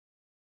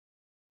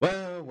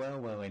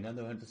Well,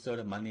 another episode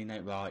of Monday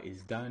Night Raw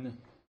is done.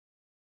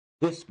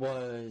 This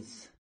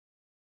was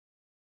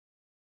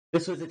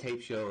a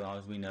tape show,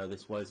 as we know.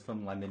 This was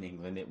from London,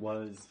 England. It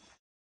was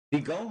the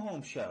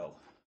go-home show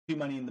to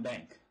Money in the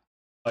Bank.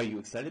 Are you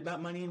excited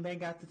about Money in the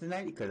Bank after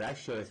tonight? Because I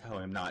sure as hell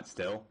am not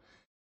still.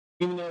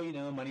 Even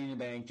though, Money in the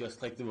Bank,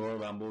 just like the Royal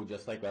Rumble,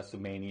 just like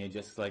WrestleMania,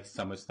 just like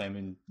SummerSlam,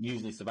 and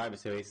usually Survivor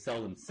Series,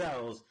 sell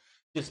themselves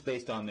just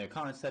based on their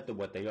concept of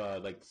what they are,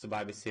 like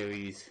Survivor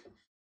Series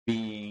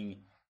being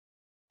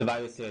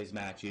Survivor Series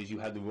matches. You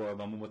have the Royal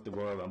Rumble with the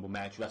Royal Rumble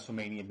match,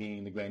 WrestleMania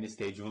being the grandest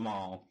stage of them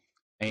all,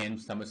 and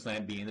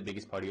SummerSlam being the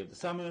biggest party of the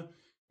summer,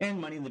 and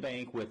Money in the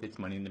Bank with its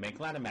Money in the Bank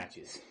ladder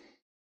matches.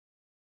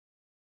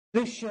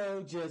 This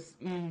show just,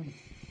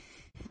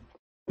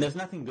 there's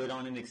nothing good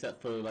on it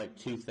except for like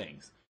two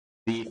things.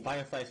 The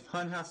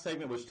Fireflyfunhouse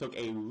segment, which took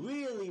a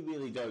really,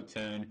 really dark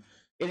turn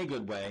in a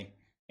good way,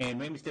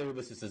 and Rey Mysterio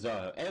vs.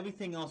 Cesaro.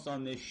 Everything else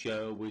on this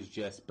show was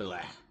just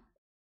blah.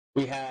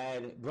 We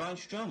had Braun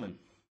Strowman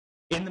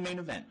in the main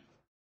event.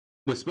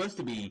 It was supposed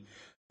to be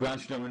Braun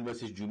Strowman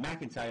versus Drew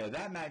McIntyre.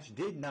 That match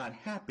did not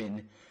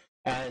happen,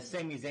 as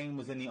Sami Zayn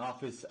was in the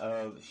office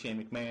of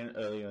Shane McMahon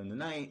earlier in the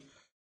night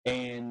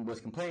and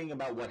was complaining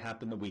about what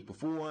happened the week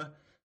before.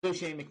 So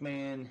Shane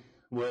McMahon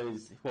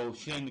was,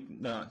 Sami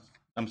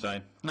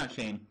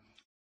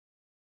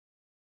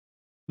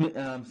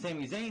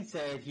Zayn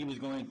said he was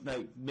going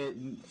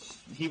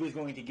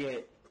to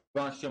get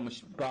Braun Strowman's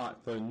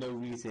spot for no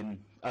reason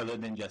other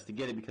than just to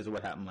get it because of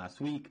what happened last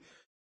week.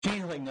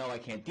 Shane's like, no, I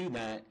can't do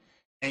that.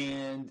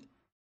 And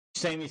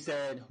Sami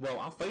said, well,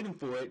 I'll fight him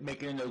for it,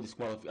 make it a no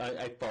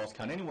false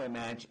count anywhere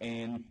match,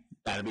 and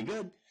that'll be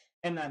good.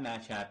 And that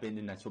match happened,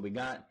 and that's what we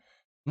got.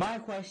 My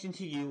question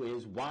to you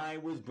is, why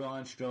was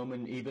Braun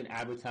Strowman even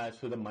advertised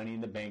for the Money in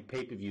the Bank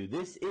pay-per-view?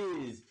 This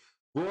is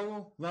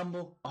Royal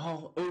Rumble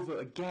all over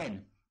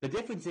again. The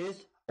difference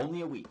is only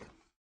a week.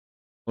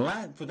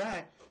 For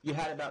that, you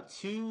had about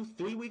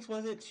 2-3 weeks,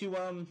 was it,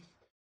 to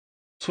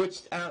switch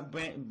out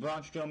Braun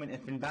Strowman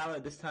and Finn Balor.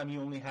 This time you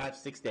only have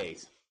 6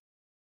 days.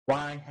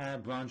 Why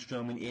have Braun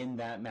Strowman in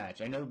that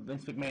match? I know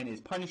Vince McMahon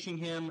is punishing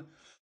him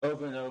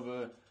over and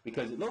over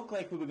because it looked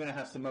like we were going to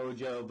have Samoa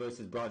Joe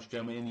versus Braun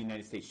Strowman in the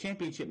United States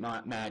Championship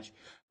match,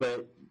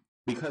 but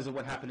because of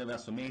what happened at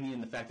WrestleMania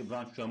and the fact that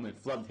Braun Strowman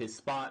flubbed his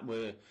spot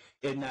where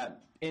in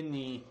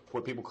the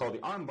what people call the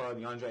armbar,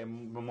 the Andre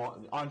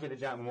the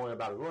Giant Memorial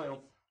Battle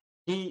Royal,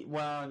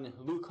 when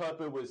Luke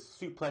Harper was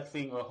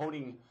suplexing or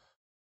holding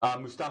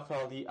Mustafa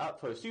Ali up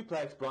for a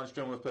suplex, Braun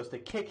Strowman was supposed to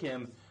kick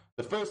him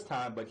the first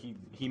time, but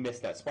he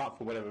missed that spot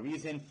for whatever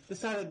reason,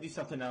 decided to do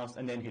something else,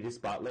 and then hit his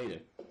spot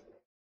later.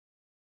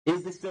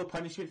 Is this still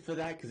punishment for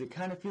that? Because it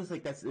kind of feels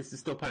like this is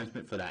still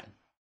punishment for that.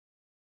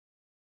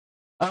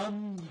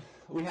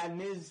 We had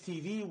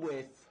MITB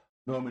with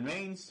Roman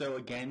Reigns, so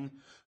again,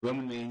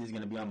 Roman Reigns is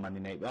going to be on Monday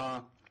Night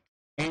Raw.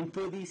 And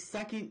for the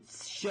second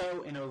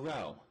show in a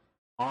row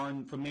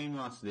for main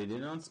roster, they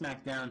did it on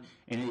SmackDown,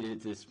 and they did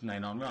it this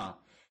night on Raw.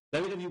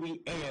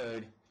 WWE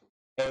aired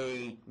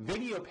a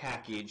video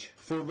package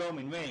for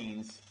Roman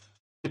Reigns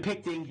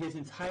depicting his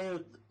entire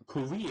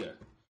career.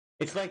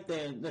 It's like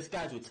this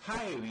guy's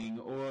retiring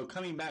or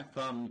coming back,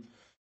 I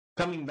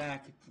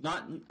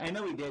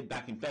know he did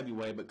back in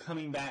February, but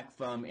coming back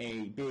from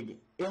a big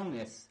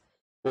illness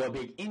or a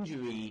big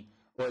injury,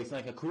 or it's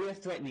like a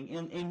career-threatening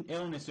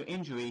illness or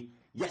injury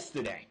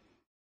yesterday.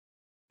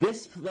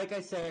 This, like I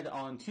said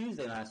on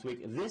Tuesday last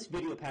week, this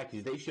video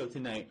package they show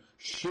tonight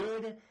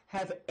should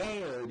have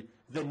aired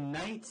the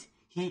night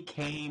he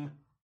came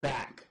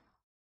back.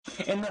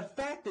 And the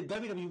fact that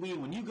WWE,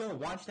 when you go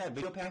and watch that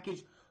video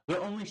package,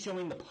 they're only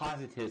showing the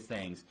positive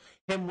things.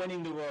 Him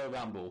winning the Royal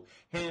Rumble,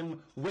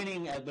 him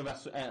winning at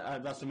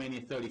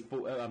WrestleMania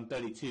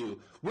 32,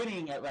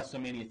 winning at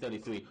WrestleMania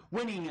 33,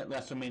 winning at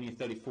WrestleMania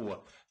 34.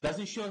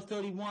 Doesn't show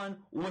 31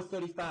 or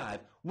 35,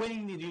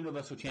 winning the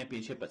Universal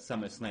Championship at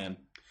SummerSlam.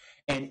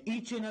 And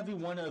each and every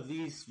one of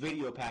these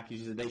video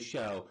packages that they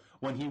show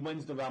when he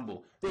wins the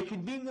Rumble, they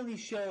conveniently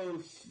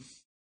show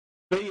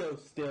video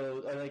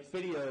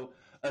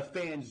of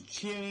fans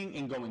cheering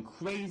and going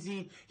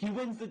crazy. He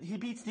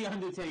beats The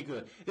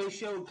Undertaker. They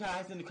show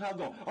guys in the crowd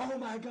going, oh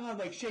my God,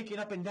 like shaking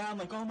up and down,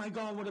 like, oh my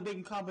God, what a big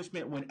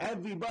accomplishment, when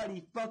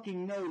everybody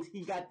fucking knows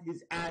he got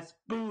his ass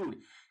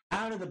booed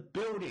out of the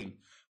building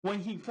when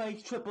he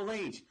faced Triple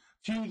H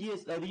 2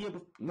 years, the year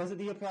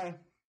prior?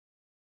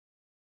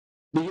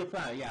 The year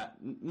prior, yeah.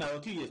 No,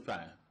 2 years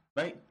prior,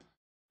 right?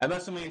 At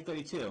WrestleMania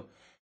 32.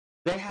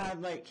 They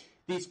had,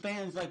 these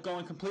fans,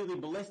 going completely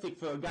ballistic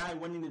for a guy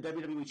winning the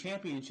WWE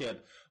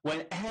Championship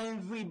when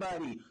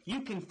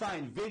you can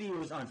find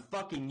videos on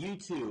fucking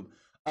YouTube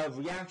of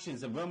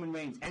reactions of Roman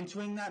Reigns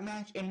entering that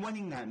match and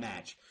winning that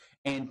match.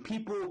 And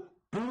people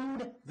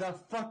booed the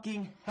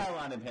fucking hell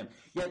out of him.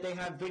 Yet they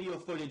have video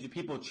footage of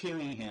people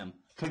cheering him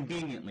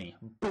conveniently.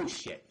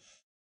 Bullshit.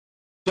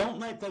 Don't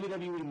let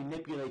WWE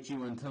manipulate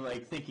you into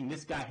thinking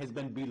this guy has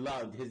been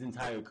beloved his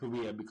entire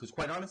career, because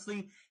quite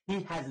honestly,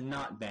 he has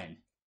not been.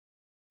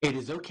 It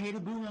is okay to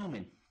boo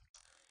Roman.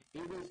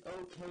 It is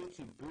okay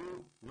to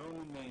boo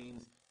Roman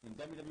Reigns in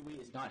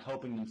WWE is not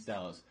helping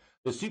themselves.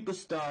 The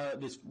superstar,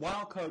 this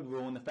wild card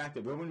rule, and the fact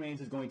that Roman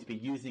Reigns is going to be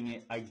using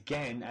it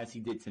again as he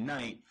did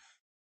tonight,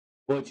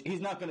 which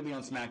he's not going to be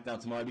on SmackDown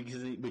tomorrow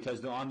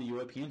because they're on the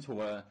European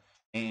tour,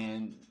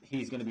 and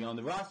he's going to be on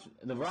the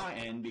Raw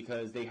end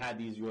because they had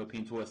these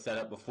European tours set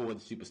up before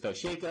the Superstar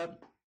Shakeup,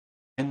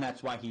 and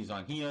that's why he's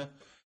on here.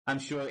 I'm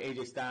sure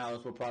AJ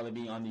Styles will probably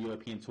be on the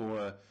European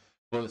tour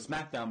for the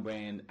SmackDown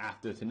brand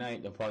after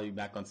tonight. They'll probably be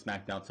back on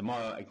SmackDown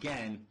tomorrow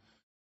again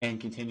and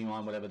continue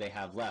on whatever they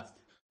have left.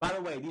 By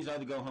the way, these are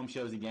the go-home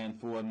shows again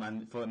for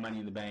Money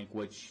in the Bank,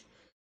 which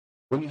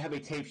when you have a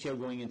tape show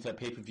going into a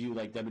pay-per-view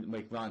like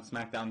Raw and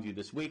SmackDown do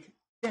this week,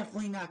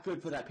 definitely not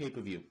good for that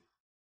pay-per-view.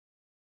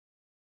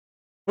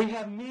 We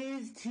have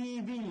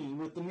MITB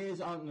with The Miz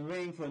on the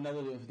ring for another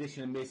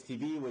edition of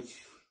MITB, which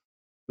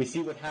we see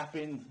what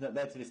happened that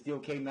led to the steel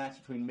cage match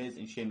between Miz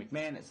and Shane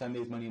McMahon at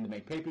Sunday's Money in the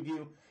Bank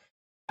pay-per-view.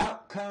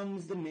 Out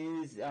comes The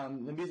Miz.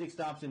 The music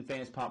stops and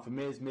fans pop for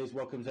Miz. Miz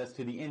welcomes us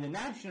to the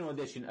international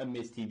edition of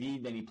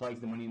MITB. Then he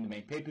plugs the Money in the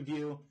Bank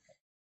pay-per-view.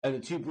 The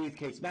two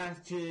briefcase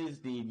matches,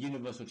 the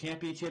Universal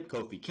Championship,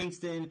 Kofi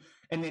Kingston,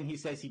 and then he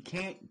says he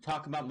can't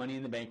talk about Money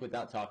in the Bank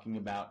without talking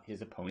about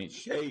his opponent,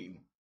 Shane.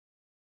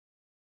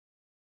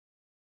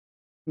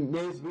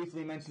 Miz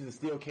briefly mentions the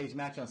steel cage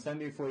match on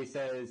Sunday before he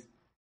says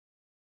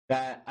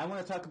that I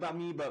want to talk about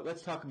me, but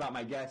let's talk about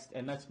my guest,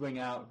 and let's bring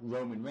out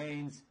Roman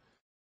Reigns.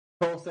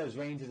 Cole says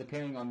Reigns is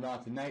appearing on Raw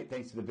tonight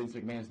thanks to the Vince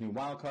McMahon's new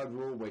wildcard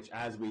rule, which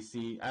as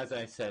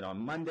I said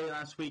on Monday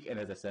last week, and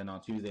as I said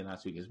on Tuesday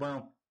last week as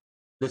well,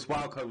 this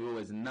wildcard rule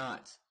is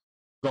not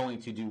going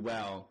to do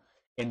well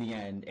in the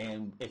end.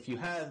 And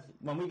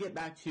when we get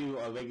back to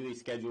our regularly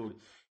scheduled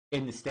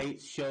in the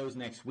States shows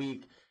next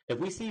week, if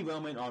we see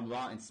Roman on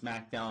Raw and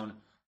SmackDown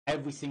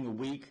every single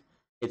week,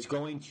 it's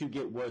going to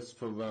get worse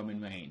for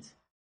Roman Reigns.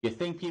 There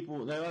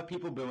are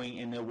people booing,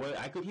 and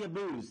I could hear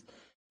boos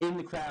in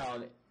the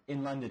crowd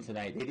in London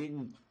tonight.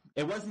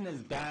 It wasn't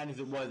as bad as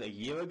it was a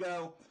year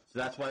ago, so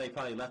that's why they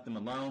probably left them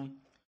alone.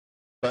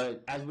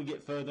 But as we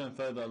get further and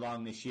further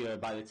along this year,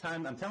 by the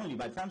time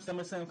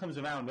SummerSlam comes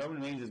around,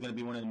 Roman Reigns is going to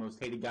be one of the most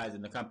hated guys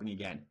in the company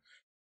again.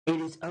 It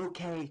is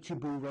okay to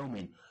boo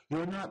Roman.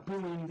 You're not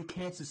booing the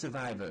cancer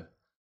survivor.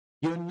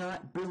 You're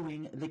not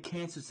booing the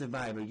cancer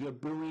survivor. You're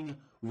booing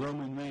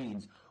Roman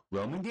Reigns.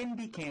 Roman didn't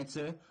beat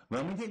cancer.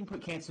 Roman didn't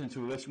put cancer into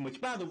remission, which,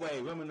 by the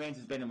way, Roman Reigns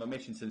has been in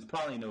remission since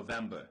probably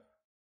November.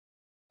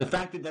 The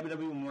fact that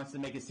WWE wants to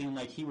make it seem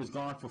like he was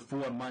gone for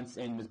 4 months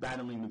and was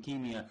battling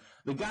leukemia,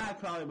 the guy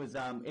probably was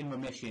in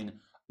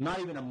remission not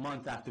even a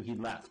month after he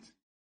left.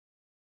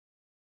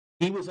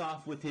 He was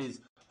off with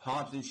his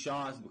Hobbs and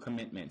Shaw's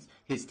commitments,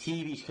 his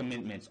TV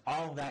commitments,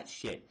 all that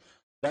shit.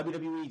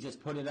 WWE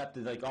just put it up to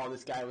like, oh,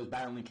 this guy was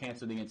battling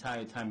cancer the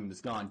entire time he was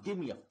gone. Give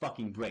me a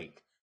fucking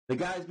break. The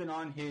guy's been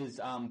on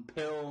his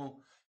pill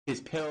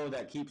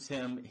that keeps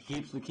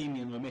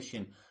leukemia in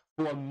remission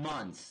for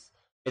months.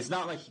 It's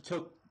not like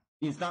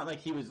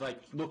he was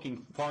like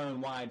looking far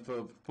and wide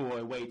for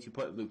a way to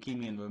put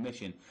leukemia in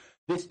remission.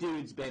 This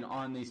dude's been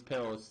on these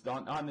pills,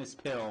 on this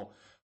pill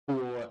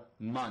for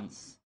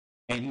months,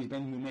 and he's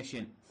been in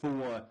remission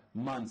for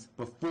months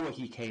before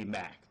he came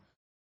back.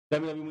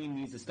 WWE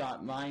needs to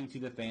stop lying to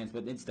the fans,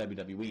 but it's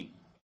WWE.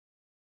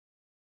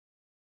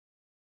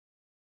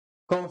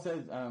 Cole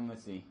says,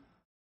 let's see.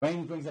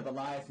 Reigns brings up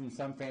Elias, and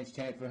some fans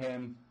chant for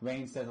him.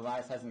 Reigns says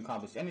Elias hasn't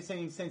accomplished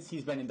anything since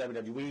he's been in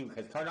WWE,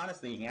 because quite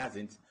honestly, he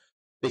hasn't.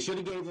 They should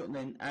have gave him,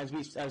 and as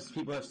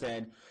people have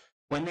said,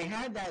 when they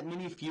had that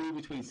mini feud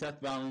between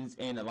Seth Rollins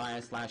and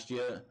Elias last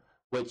year,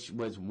 which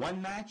was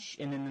one match,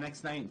 and then the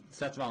next night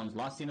Seth Rollins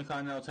lost the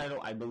Intercontinental title,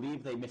 I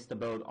believe they missed the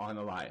boat on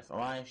Elias.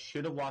 Elias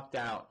should have walked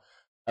out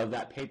of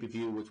that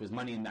pay-per-view, which was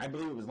I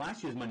believe it was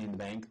last year's Money in the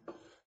Bank.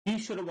 He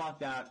should have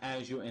walked out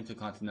as your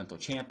Intercontinental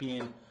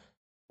Champion,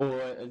 or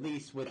at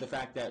least with the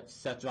fact that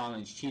Seth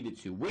Rollins cheated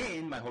to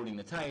win by holding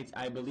the tights.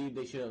 I believe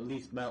they should have at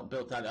least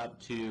built that up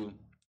to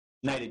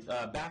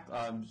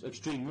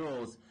Extreme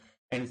Rules,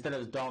 and instead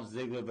of Dolph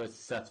Ziggler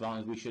versus Seth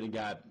Rollins, we should have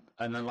got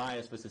an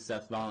Elias versus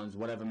Seth Rollins,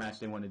 whatever match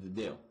they wanted to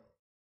do.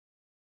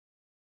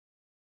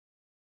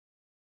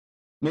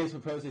 Miz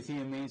proposed that he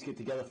and Reigns get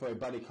together for a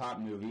buddy cop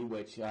movie,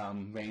 which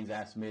Reigns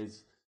asked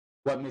Miz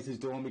what Miz is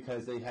doing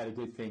because they had a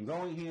good thing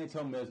going here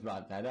until Miz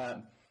brought that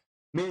up.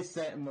 Reigns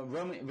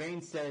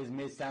says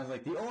Miz sounds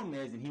like the old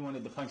Miz, and he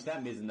wanted to punch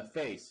that Miz in the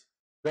face.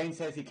 Reigns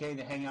says he came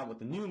to hang out with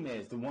the new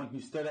Miz, the one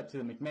who stood up to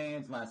the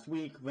McMahons last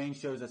week. Reigns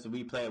shows us a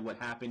replay of what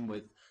happened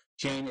with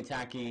Shane and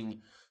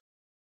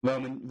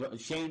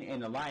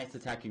Elias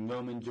attacking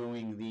Roman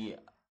during the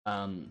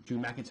Drew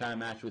McIntyre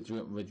match with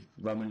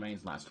Roman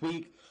Reigns last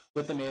week,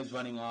 with the Miz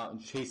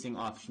chasing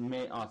off Shane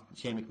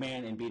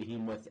McMahon and beating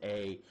him with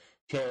a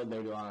chair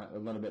later on, a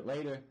little bit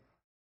later.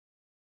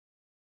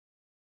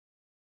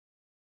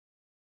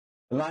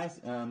 Elias,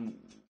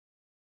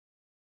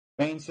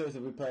 Reigns shows a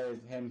replay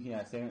of him.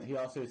 He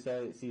also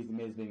sees the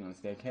Miz being on the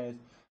staircase.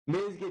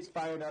 Miz gets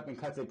fired up and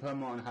cuts a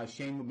promo on how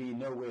Shane will be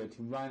nowhere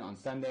to run on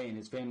Sunday and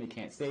his family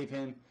can't save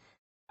him.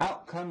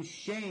 Out comes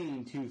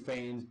Shane to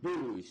fans'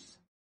 boos.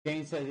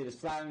 Shane says it is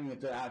flattering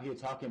that they're out here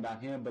talking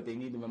about him, but they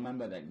need to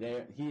remember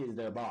that he is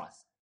their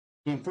boss.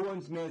 He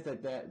informs Miz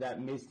that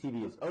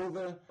MITB is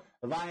over.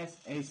 Elias,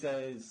 and he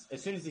says,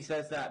 as soon as he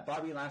says that,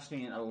 Bobby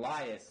Lashley and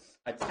Elias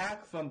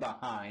attack from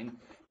behind,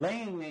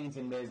 laying Reigns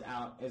and Miz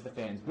out as the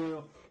fans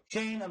boo.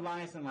 Shane,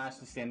 Elias, and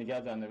Lashley stand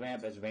together on the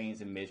ramp as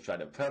Reigns and Miz try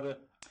to recover.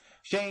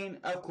 Shane,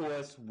 of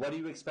course, what do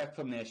you expect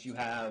from this? You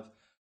have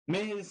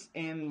Miz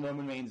and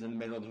Roman Reigns in the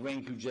middle of the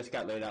ring who just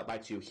got laid out by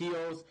two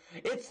heels.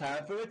 It's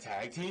time for a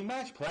tag team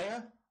match,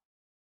 player.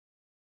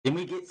 Then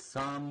we get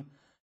some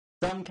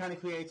kind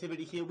of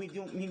creativity here. We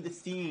don't need to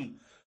see,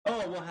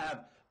 we'll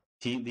have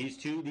these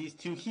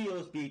two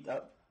heels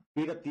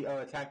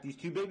attack these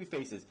two baby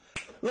faces.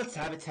 Let's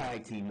have a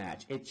tag team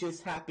match. It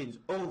just happens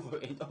over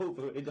and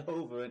over and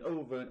over and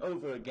over and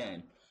over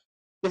again.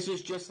 This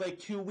is just like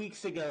 2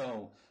 weeks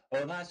ago,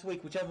 or last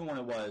week, whichever one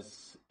it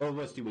was, or it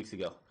was 2 weeks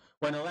ago,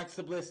 when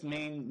Alexa Bliss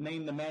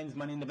named the men's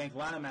Money in the Bank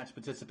ladder match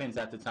participants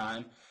at the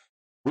time.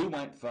 We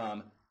went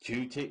from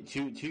two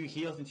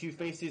heels and two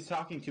faces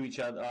talking to each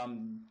other,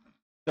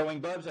 throwing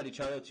barbs at each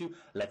other, to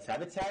let's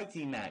have a tag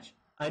team match.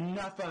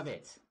 Enough of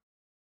it.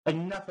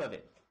 Enough of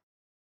it.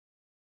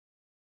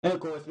 And of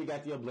course, we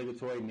got the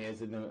obligatory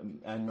Miz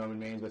and Roman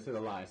Reigns versus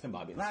Elias and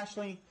Bobby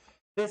Lashley.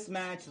 This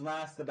match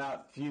lasts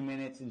about a few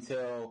minutes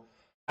until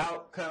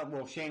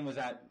Shane was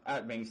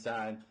at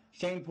ringside.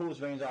 Shane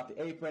pulls Reigns off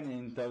the apron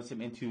and throws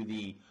him into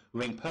the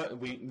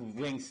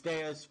ring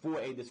stairs for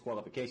a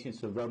disqualification.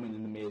 So Roman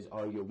and the Miz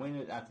are your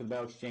winners. After the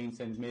bell, Shane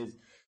sends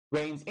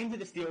Reigns into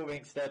the steel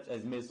ring steps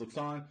as Miz looks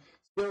on.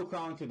 Still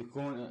crawling to the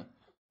corner.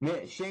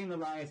 Shane,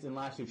 Elias, and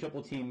Lashley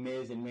triple team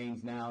Miz and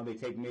Reigns now. They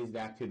take Miz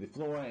back to the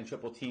floor and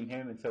triple team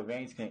him until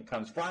Reigns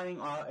comes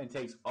flying out and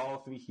takes all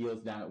three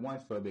heels down at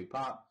once for a big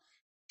pop.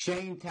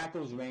 Shane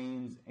tackles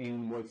Reigns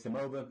and works him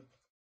over.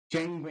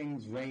 Shane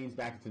brings Reigns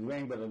back into the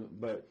ring,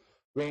 but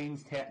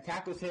Reigns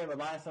tackles him.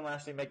 Elias and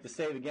Lashley make the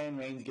save again.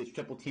 Reigns gets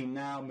triple team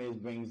now. Miz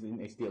brings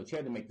in a steel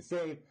chair to make the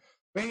save.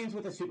 Reigns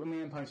with a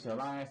Superman punch to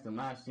Elias, and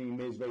Lashley.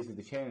 Miz raises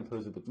the chair and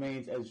poses with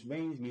Reigns as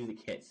Reigns' music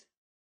hits.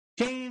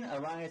 Shane,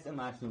 Elias, and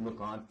Lashley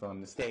look on from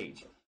the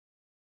stage.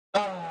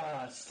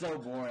 So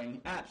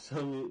boring.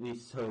 Absolutely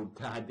so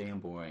goddamn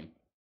boring.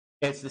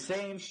 It's the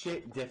same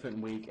shit, different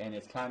week, and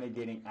it's kind of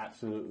getting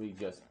absolutely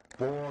just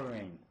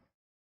boring.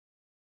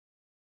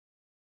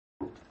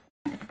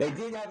 They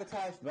did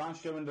advertise Braun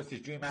Strowman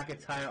versus Drew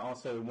McIntyre,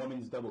 also a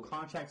women's double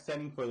contract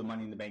setting for the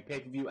Money in the Bank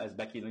pay-per-view, as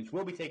Becky Lynch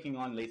will be taking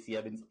on Lacey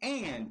Evans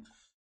and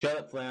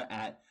Charlotte Flair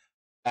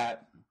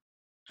at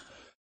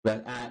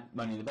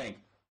Money in the Bank.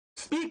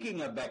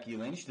 Speaking of Becky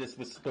Lynch, this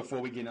was before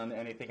we get on to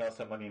anything else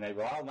on Monday Night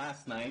Raw.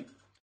 Last night,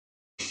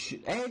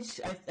 Edge,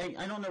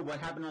 I don't know what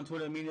happened on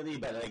Twitter immediately,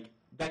 but like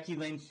Becky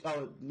Lynch,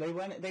 they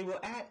were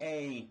at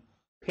a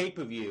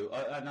pay-per-view,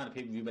 not a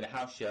pay-per-view, but a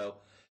house show.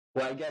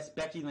 Well, I guess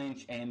Becky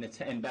Lynch and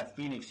Beth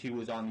Phoenix, who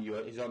is on the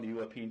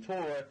European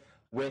tour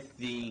with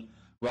the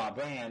Raw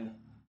brand,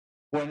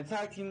 were in a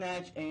tag team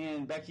match,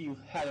 and Becky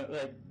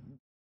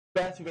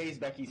Beth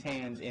raised Becky's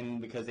hands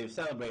because they were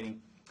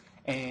celebrating,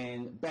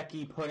 and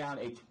Becky put out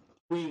a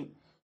tweet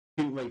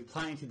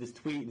replying to this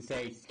tweet and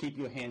say, keep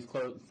your hands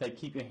close,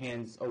 keep your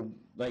hands,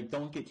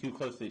 don't get too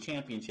close to the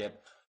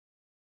championship.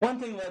 One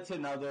thing led to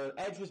another.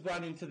 Edge was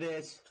brought into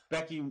this.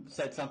 Becky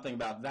said something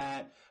about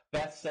that.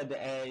 Beth said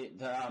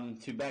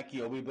to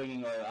Becky, are we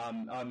bringing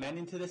our men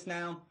into this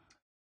now?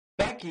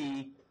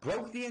 Becky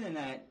broke the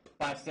internet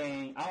by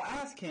saying, I'll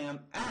ask him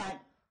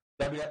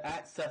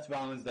at Seth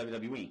Rollins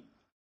WWE.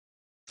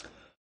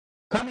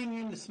 Coming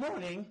in this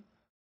morning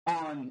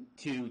on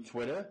to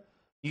Twitter,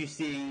 you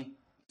see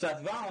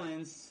Seth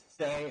Rollins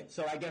say,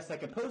 so I guess I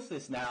can post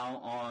this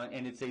now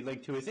and it's a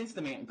link to his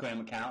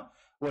Instagram account,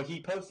 where he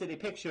posted a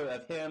picture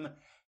of him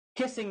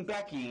kissing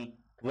Becky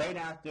right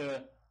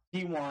after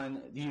he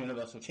won the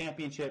Universal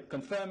Championship,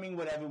 confirming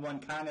what everyone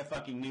kind of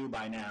fucking knew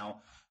by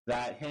now,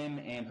 that him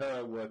and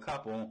her were a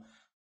couple.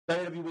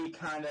 WWE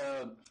kind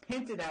of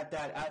hinted at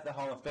that at the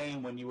Hall of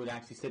Fame when you would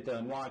actually sit there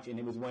and watch, and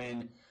it was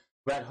when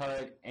Bret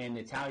Hart and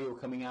Natalya were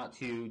coming out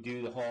to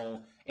do the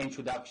whole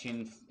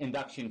induction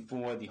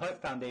for the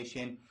Hart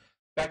Foundation.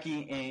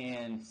 Becky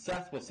and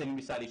Seth were sitting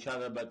beside each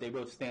other, but they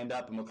both stand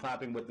up and were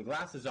clapping with the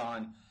glasses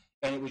on,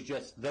 and it was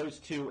just those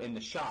two in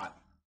the shot.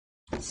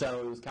 So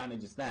it was kind of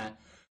just that.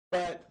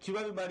 But to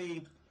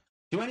anybody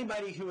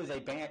who is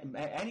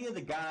any of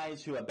the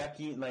guys who are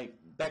Becky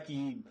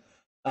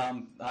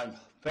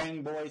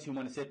fanboys who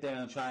want to sit there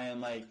and try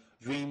and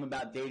dream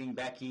about dating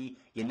Becky,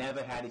 you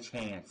never had a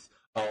chance.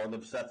 All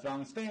the Seth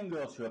Rollins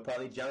fangirls who are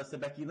probably jealous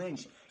of Becky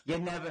Lynch, you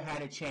never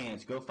had a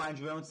chance. Go find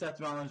your own Seth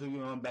Rollins or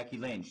your own Becky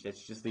Lynch.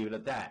 Let's just leave it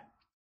at that.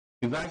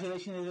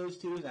 Congratulations to those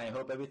two, and I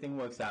hope everything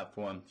works out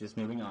for them. Just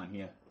moving on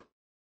here.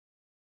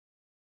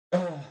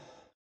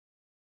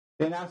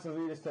 The announcements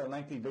lead us to a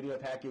lengthy video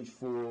package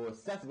for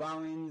Seth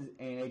Rollins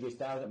and AJ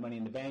Styles at Money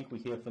in the Bank. We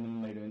hear from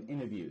them later in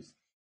interviews.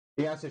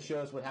 They also show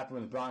us what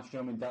happened with Braun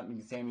Strowman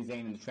dumping Sami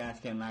Zayn in the trash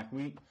can last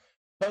week.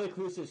 Kelly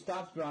Cruiser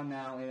stops Braun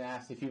now and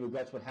asks if he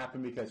regrets what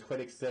happened because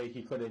critics say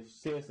he could have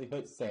seriously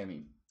hurt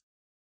Sami.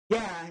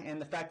 Yeah, and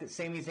the fact that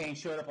Sami Zayn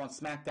showed up on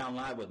SmackDown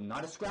Live with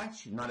not a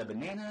scratch, not a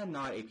banana,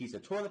 not a piece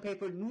of toilet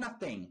paper,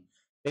 nothing.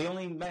 They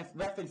only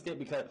referenced it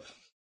because,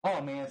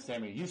 oh man,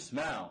 Sami, you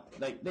smell.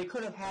 Like, they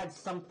could have had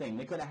something.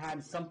 They could have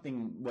had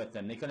something with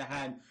him. They could have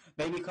had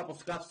maybe a couple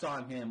scuffs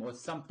on him or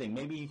something.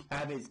 Maybe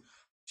have his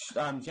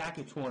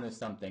jacket torn or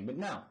something. But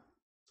no.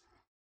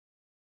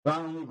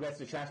 Braun only regrets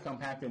the trash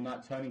compactor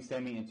not turning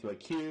Sami into a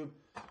cube.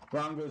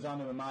 Braun goes on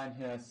to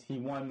remind us he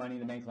won Money in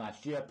the Bank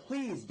last year.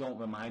 Please don't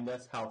remind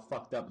us how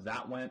fucked up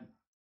that went.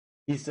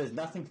 He says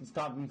nothing can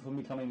stop him from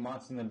becoming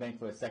Monster in the Bank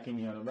for a second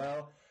year in a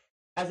row.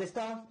 As a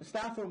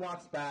staffer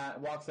walks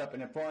up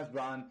and informs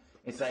Braun,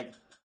 it's like,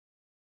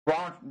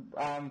 Braun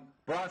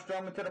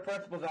Strowman to the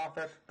principal's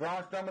office.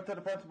 Braun Strowman to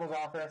the principal's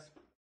office.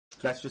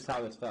 That's just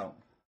how this felt.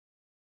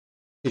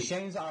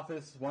 Shane's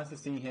office wants to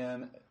see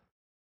him,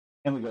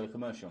 and we go to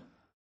commercial.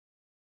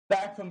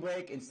 Back from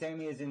break, and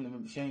Sami is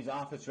in Shane's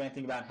office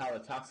ranting about how the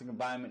toxic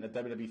environment of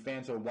WWE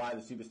fans are why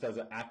the superstars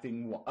are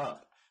acting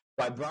up.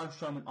 Why Braun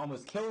Strowman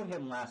almost killed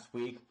him last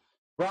week.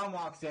 Braun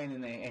walks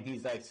in and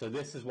he's like, so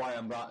this is why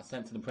I'm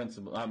sent to the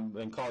principal.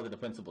 I'm called to the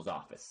principal's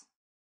office.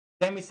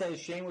 Sami says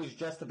Shane was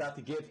just about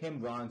to give him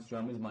Braun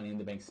Strowman's Money in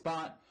the Bank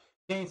spot.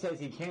 Shane says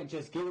he can't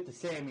just give it to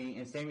Sami,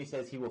 and Sami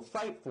says he will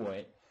fight for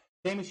it.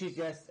 Sami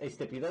suggests a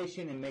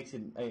stipulation and makes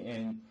it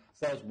and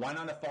says, why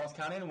not a false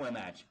count anywhere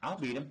match? I'll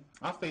beat him.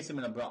 I'll face him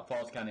in a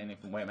false count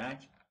anywhere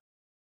match.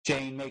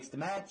 Shane makes the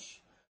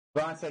match.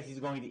 Braun says he's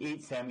going to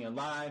eat Sami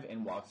alive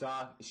and walks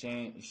off.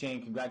 Shane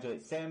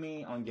congratulates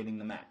Sami on getting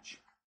the match.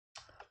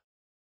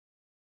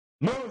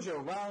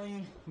 Mojo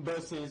Rawley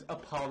versus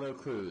Apollo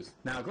Crews.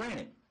 Now,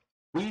 granted,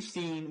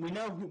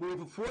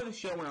 before the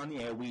show went on the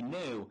air, we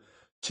knew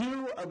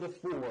 2 of the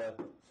 4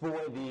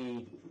 for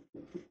the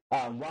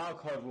wild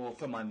card rule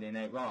for Monday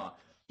Night Raw.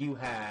 You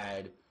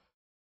had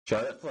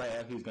Charlotte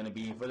Flair, who's going to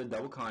be for the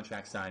double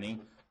contract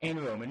signing,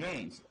 and Roman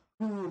Reigns,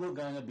 who were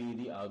going to be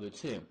the other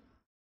 2.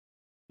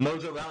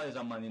 Mojo Rawley is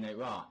on Monday Night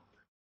Raw.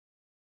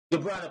 You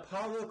brought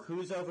Apollo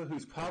Crews over,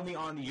 who's probably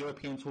on the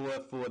European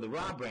tour for the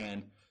Raw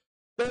brand,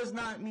 does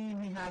not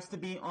mean he has to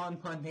be on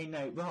Monday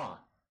Night Raw.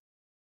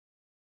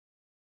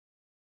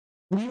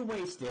 You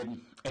wasted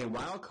a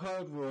wild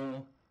card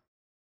rule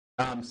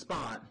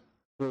spot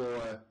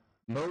for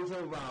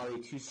Mojo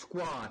Rawley to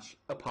squash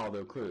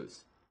Apollo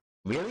Crews.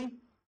 Really?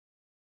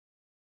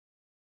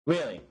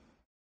 Really?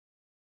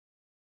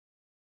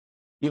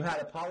 You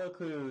had Apollo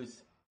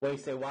Crews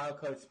waste a wild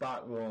card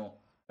rule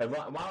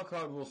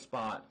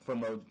spot for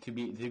to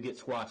get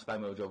squashed by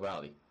Mojo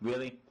Rawley.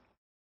 Really?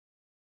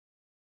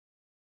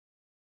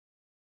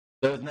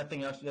 There was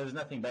nothing else. There was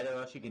nothing better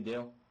else you could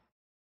do.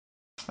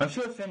 I'm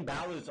sure Finn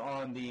Balor's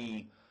on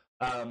the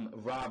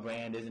Raw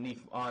brand, isn't he?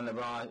 On the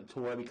Raw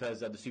tour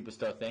because of the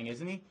Superstar thing,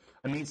 isn't he?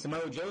 I mean,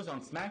 Samoa Joe's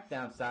on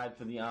SmackDown side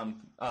for the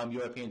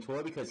European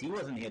tour because he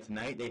wasn't here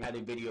tonight. They had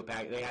a video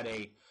pack. They had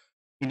a,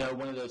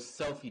 one of those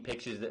selfie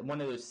pictures, one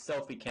of those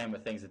selfie camera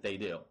things that they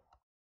do.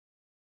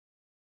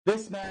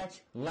 This match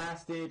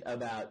lasted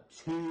about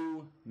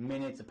 2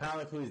 minutes.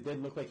 Apollo Crews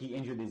did look like he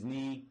injured his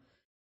knee.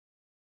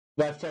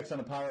 Ref checks on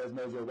Apollo as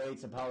Mojo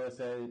waits. Apollo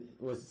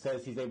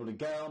says he's able to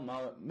go.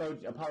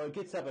 Apollo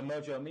gets up and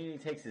Mojo immediately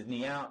takes his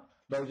knee out.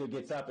 Mojo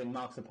gets up and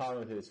knocks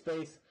Apollo to his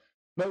face.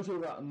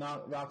 Mojo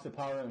rocks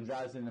Apollo and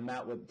drives him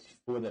out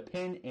for the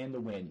pin and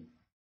the win.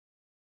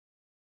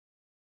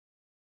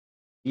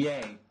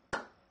 Yay.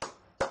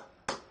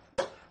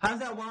 How's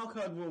that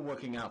wildcard rule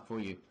working out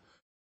for you?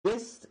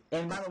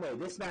 And by the way,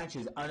 this match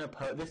is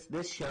unopposed.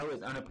 This show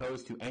is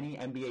unopposed to any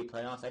NBA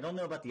playoffs. I don't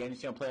know about the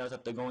NHL playoffs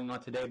if they're going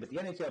on today, but the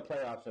NHL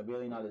playoffs are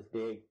really not as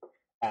big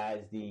as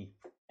the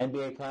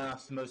NBA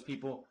playoffs to most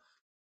people.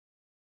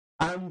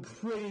 I'm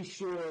pretty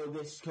sure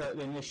this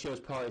show is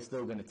probably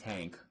still going to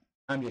tank.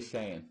 I'm just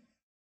saying.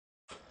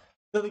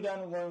 Billy Gunn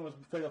and Warren was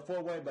fatal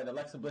 4-way, but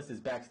Alexa Bliss is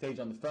backstage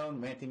on the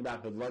phone, ranting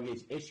about her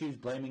luggage issues,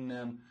 blaming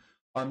them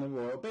on the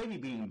royal baby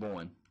being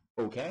born.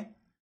 Okay.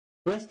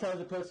 Bliss tells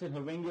the person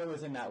her ring gear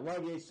was in that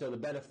luggage, so they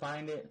better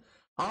find it.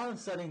 All of a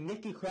sudden,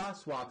 Nikki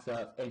Cross walks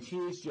up, and she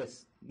is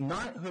just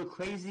not her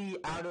crazy,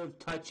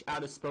 out-of-touch,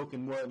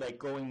 out-of-spoken word, like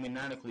going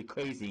maniacally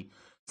crazy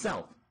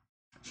self.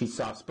 She's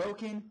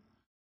soft-spoken.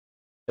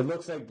 It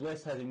looks like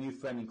Bliss has a new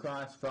friend in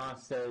Cross.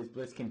 Cross says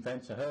Bliss can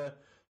vent to her.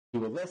 She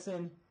will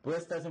listen.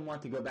 Bliss doesn't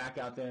want to go back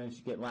out there and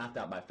she get laughed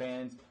out by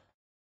fans.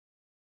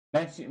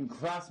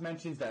 Cross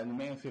mentions that the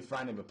man should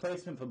find a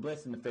replacement for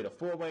Bliss in the Fatal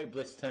 4-Way.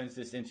 Bliss turns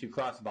this into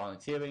Cross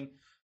volunteering.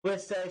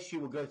 Bliss says she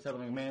will go tell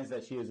the McMahons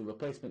that she is a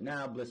replacement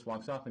now. Bliss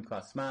walks off and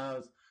Cross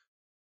smiles.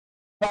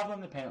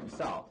 Problem apparently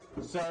solved.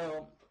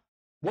 So,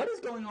 what is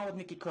going on with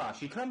Nikki Cross?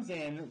 She comes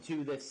in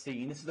to this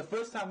scene. This is the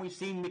first time we've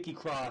seen Nikki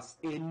Cross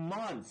in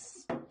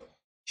months.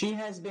 She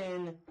has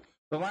been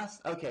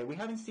we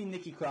haven't seen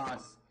Nikki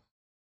Cross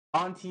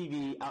on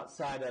TV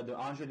outside of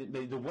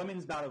the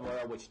Women's Battle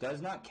Royal, which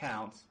does not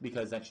count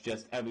because that's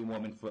just every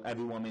woman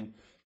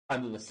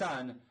under the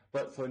sun.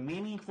 But for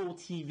meaningful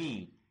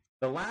TV,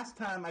 the last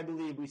time I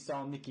believe we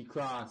saw Nikki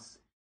Cross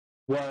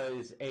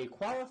was a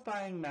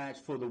qualifying match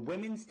for the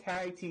Women's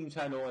Tag Team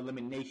Title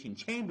Elimination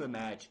Chamber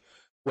match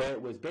where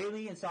it was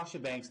Bayley and Sasha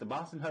Banks, the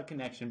Boston Hug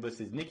Connection,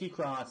 versus Nikki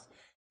Cross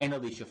and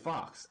Alicia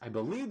Fox. I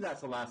believe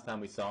that's the last time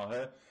we saw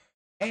her,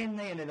 and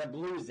they ended up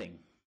losing.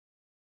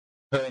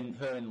 Her and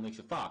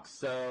Alicia Fox.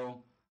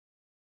 So,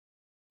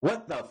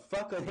 what the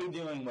fuck are they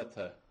doing with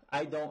her?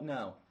 I don't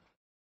know.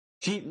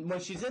 When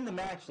she's in the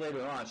match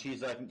later on,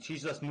 she's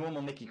just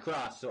normal Nikki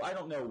Cross. So I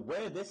don't know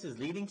where this is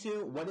leading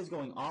to, what is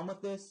going on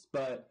with this,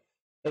 but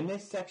in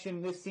this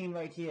section, this scene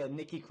right here,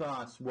 Nikki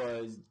Cross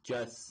was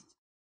just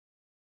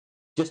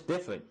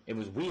different. It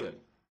was weird.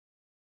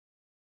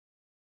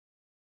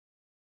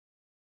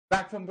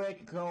 Back from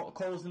break,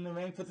 Cole's in the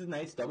ring for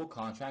tonight's double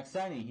contract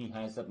signing. He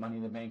has up Money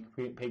in the Bank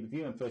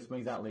pay-per-view and first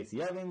brings out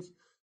Lacey Evans,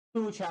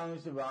 who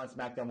challenged the Raw and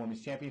SmackDown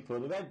Women's Champion for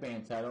the Red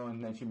Band title,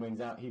 and then he brings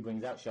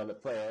out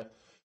Charlotte Flair,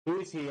 who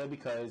is here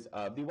because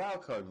of the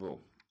wildcard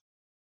rule.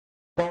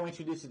 Cole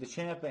introduces the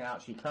champ, and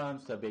out she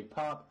comes to a big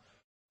pop.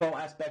 Cole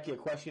asks Becky a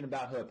question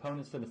about her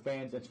opponents for the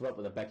fans, interrupt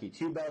with a Becky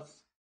 2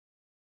 belts.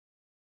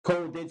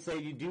 Cole did say,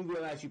 you do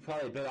realize you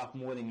probably bit off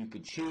more than you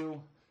could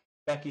chew.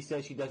 Becky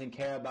says she doesn't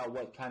care about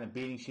what kind of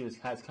beating she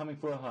has coming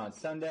for her on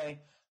Sunday.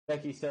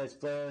 Becky says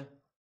Flair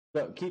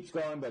keeps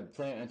going, but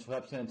Flair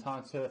interrupts her and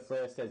taunts her.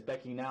 Flair says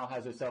Becky now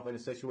has herself in a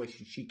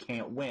situation she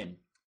can't win.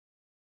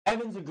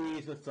 Evans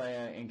agrees with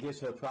Flair and gives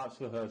her props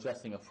for her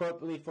dressing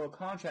appropriately for a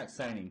contract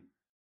signing.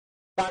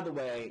 By the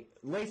way,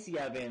 Lacey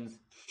Evans,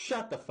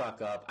 shut the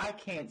fuck up. I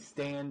can't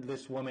stand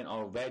this woman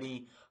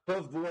already.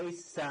 Her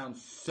voice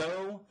sounds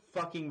so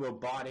fucking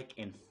robotic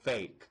and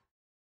fake.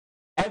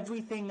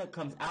 Everything that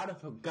comes out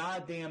of her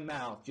goddamn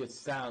mouth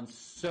just sounds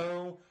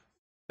so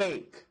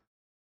fake.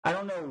 I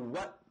don't know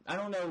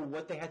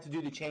what they had to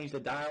do to change the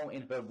dial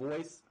in her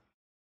voice.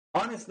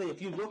 Honestly,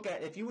 if you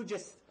would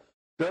just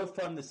go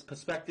from this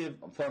perspective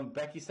from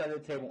Becky's side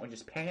of the table and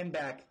just pan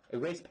back,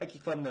 erase Becky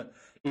from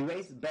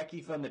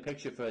the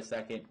picture for a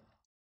second,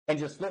 and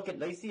just look at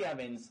Lacey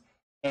Evans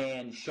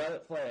and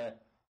Charlotte Flair.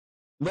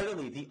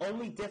 Literally, the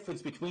only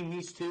difference between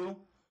these two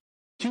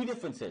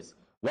differences.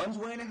 One's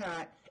wearing a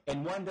hat,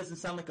 and one doesn't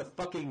sound like a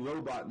fucking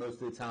robot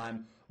most of the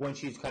time when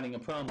she's cutting a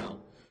promo.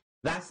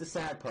 That's the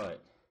sad part.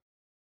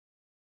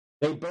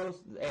 They both,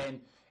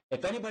 and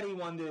if anybody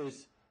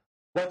wonders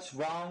what's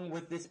wrong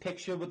with this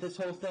picture, with this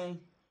whole thing,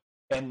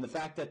 and the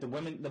fact that the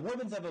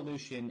women's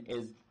evolution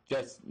is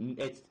just,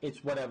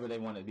 it's whatever they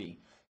want to be.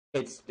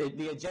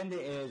 The agenda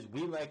is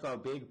we like our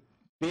big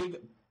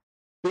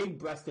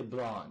breasted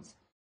blondes.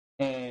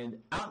 And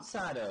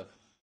outside of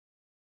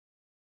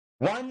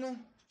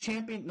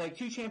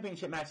two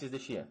championship matches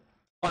this year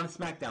on the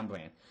SmackDown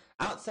brand,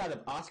 outside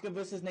of Asuka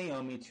versus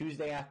Naomi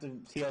Tuesday after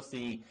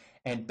TLC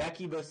and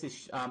Becky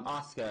versus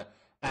Asuka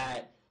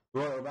at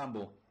Royal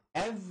Rumble,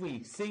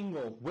 every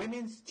single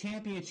women's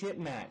championship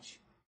match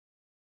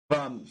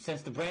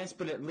since the brand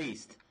split at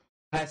least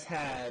has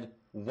had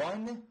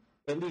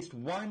at least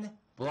one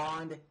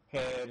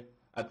blonde-haired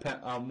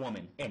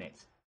woman in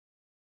it.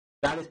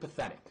 That is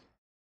pathetic.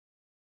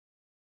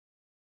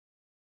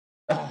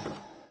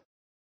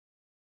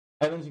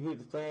 Evans agreed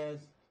with Flair.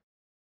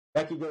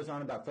 Becky goes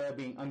on about Flair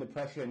being under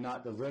pressure and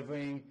not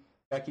delivering.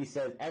 Becky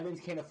says Evans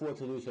can't afford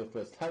to lose her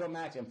first title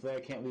match, and Flair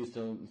can't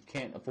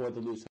afford to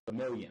lose her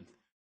millionth.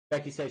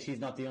 Becky says she's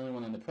not the only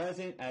one in the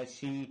present as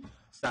she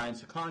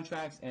signs her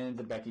contracts, and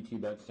the Becky 2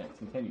 belts chants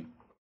continue.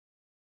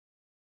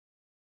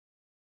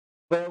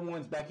 Flair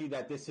warns Becky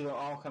that this will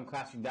all come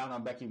crashing down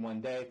on Becky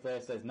one day.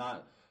 Flair says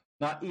not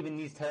even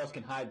these titles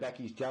can hide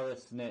Becky's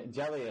jealous and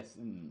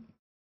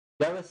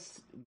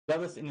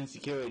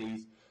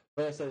insecurities.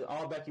 Flair says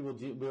all Becky will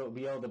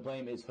be able to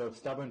blame is her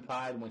stubborn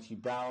pride when she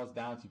bows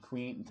down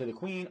to the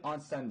Queen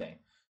on Sunday.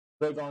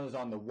 Flair goes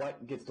on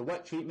gets the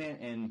what treatment,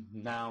 and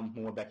now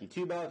more Becky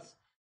 2 belts.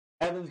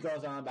 Evans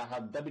goes on about how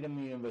the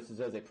WWE Universe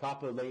deserves a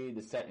proper lady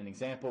to set an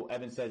example.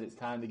 Evans says it's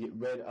time to get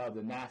rid of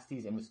the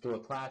nasties and restore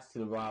class to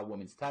the Raw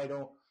Women's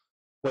title,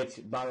 which,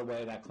 by the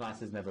way, that class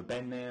has never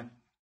been there.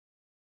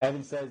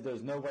 Evans says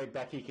there's no way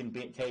Becky can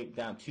take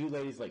down two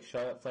ladies like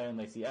Charlotte Flair and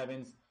Lacey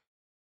Evans.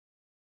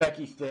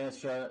 Becky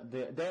there's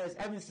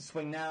Evans to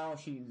swing now.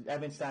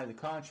 Evans signs the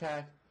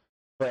contract.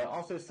 Flair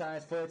also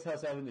signs. Flair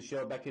tells Evans to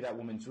show Becky that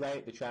woman's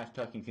right. The trash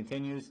talking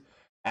continues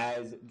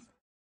as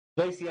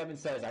Lacey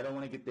Evans says, I don't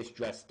want to get this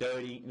dress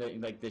dirty,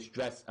 like this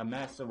dress a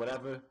mess or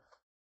whatever.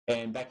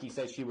 And Becky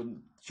says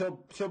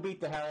she'll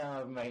beat the hell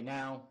out of him right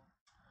now.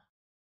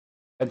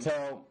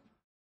 Until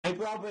a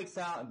brawl breaks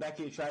out and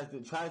Becky tries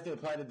to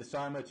apply the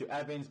disarmer to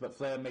Evans, but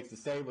Flair makes the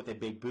save with a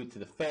big boot to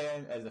the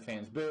fan as the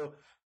fans boo.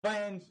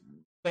 Fans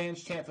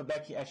chant for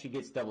Becky as she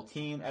gets double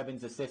teamed.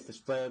 Evans assists as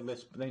Flair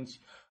lifts Lynch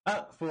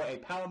up for a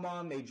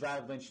powerbomb. They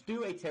drive Lynch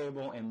through a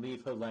table and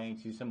leave her laying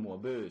to some more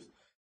boos.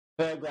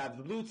 Flair grabs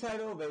the blue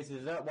title,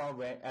 raises it up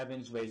while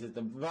Evans raises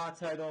the Raw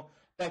title.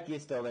 Becky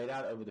is still laid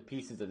out over the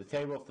pieces of the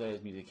table.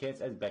 Flair's music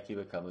hits as Becky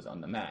recovers on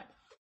the mat.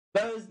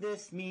 Does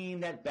this mean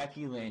that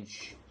Becky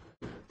Lynch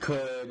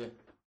could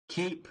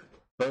keep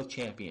both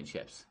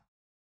championships?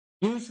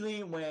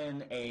 Usually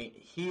when a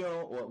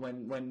heel or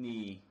when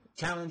the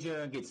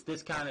challenger gets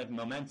this kind of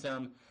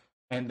momentum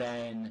and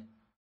then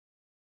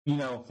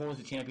holds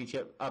the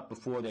championship up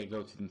before they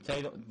go to the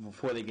title,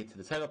 before they get to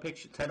the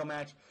title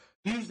match,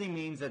 usually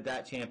means that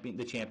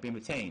the champion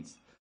retains.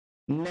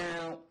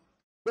 Now,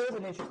 there's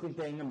an interesting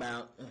thing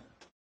about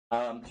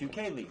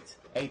 2K leaks.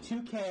 A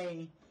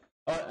 2K,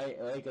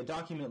 like a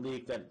document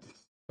leak that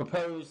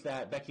proposed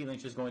that Becky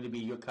Lynch is going to be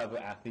your cover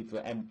athlete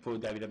for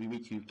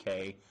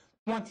WWE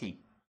 2K20.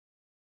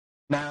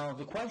 Now,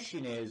 the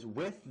question is,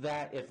 with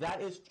that, if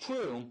that is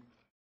true,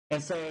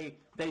 and say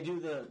they do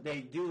the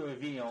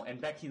reveal,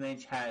 and Becky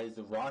Lynch has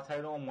the Raw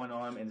title on one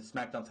arm and the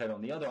SmackDown title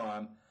on the other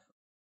arm,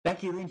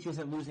 Becky Lynch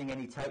isn't losing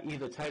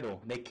either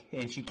title,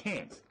 and she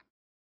can't.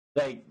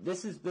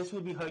 This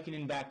would be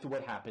harkening back to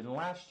what happened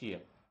last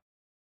year.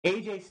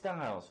 AJ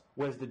Styles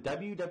was the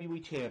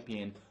WWE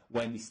champion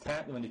when the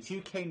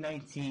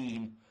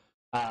 2K19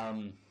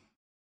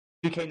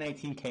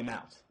 came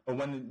out, or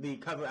when the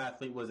cover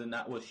athlete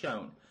was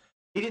shown.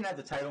 He didn't have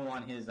the title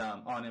on his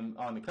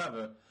on the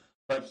cover,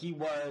 but he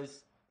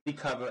was the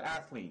cover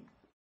athlete.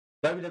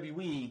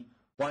 WWE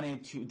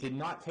did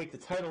not take the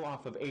title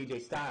off of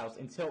AJ Styles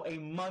until a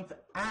month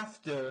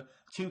after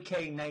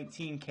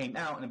 2K19 came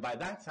out, and by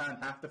that time,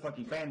 half the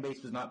fucking fan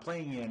base was not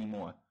playing it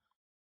anymore.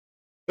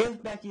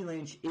 If Becky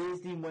Lynch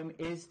is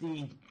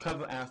the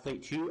cover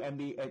athlete to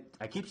NBA,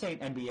 I keep saying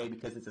NBA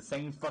because it's the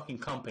same fucking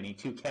company,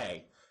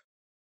 2K.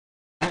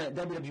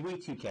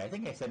 WWE 2K. I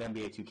think I said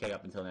NBA 2K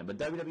up until then, but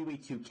WWE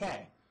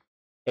 2K.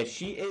 If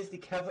she is the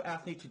cover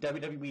athlete to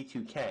WWE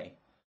 2K,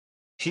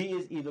 she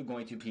is either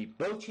going to keep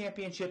both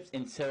championships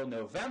until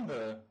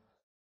November,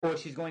 or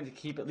she's going to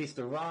keep at least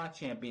the Raw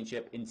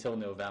championship until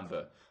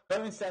November.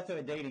 Her and Seth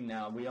are dating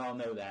now. We all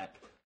know that.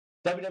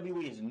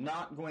 WWE is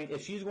not going...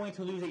 If she's going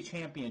to lose a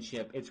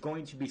championship, it's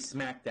going to be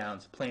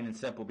SmackDown's, plain and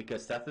simple,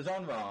 because Seth is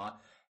on Raw.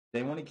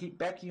 They want to keep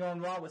Becky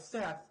on Raw with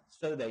Seth,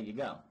 so there you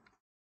go.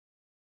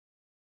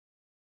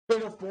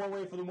 Fatal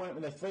 4-way for the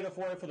women. The Fatal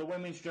 4-way for the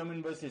women.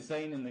 Strowman versus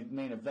Zayn in the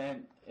main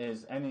event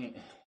is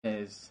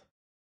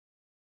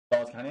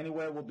Falls Count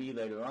Anywhere will be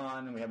later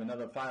on. And we have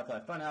another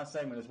Firefly Funhouse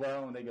segment as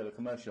well, and they go to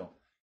commercial.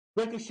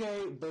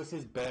 Ricochet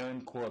versus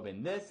Baron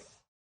Corbin. This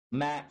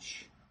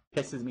match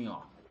pisses me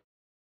off.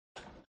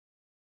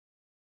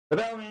 The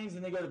bell rings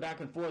and they go to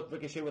back and forth.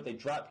 Ricochet with a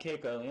drop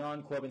kick early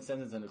on. Corbin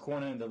sends it in the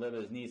corner and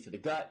delivers knees to the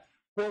gut.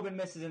 Corbin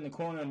misses in the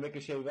corner and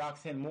Ricochet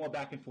rocks him. More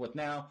back and forth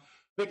now.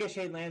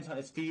 Ricochet lands on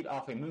his feet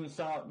off a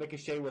moonsault.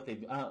 Ricochet with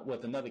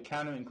another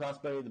counter and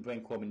crossbody to bring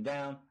Corbin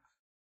down.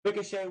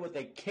 Ricochet with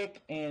a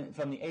kick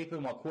from the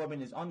apron while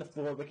Corbin is on the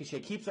floor.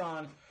 Ricochet keeps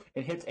on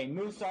and hits a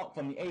moonsault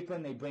from the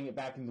apron. They bring it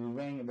back into the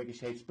ring and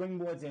Ricochet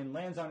springboards in,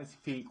 lands on his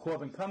feet.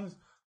 Corbin comes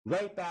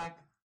right back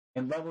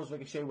and levels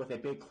Ricochet with a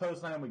big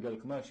clothesline. We go to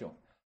commercial.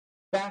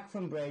 Back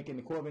from break,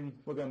 and Corbin,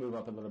 we're going to move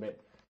up a little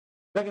bit.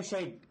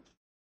 Ricochet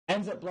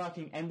ends up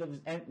blocking end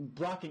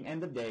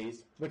of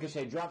days.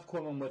 Ricochet drops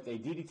Corbin with a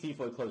DDT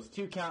for a close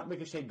 2 count.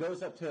 Ricochet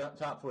goes up to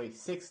top for a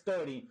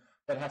 630,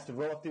 but has to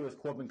roll through as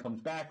Corbin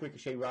comes back.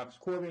 Ricochet rocks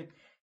Corbin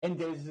and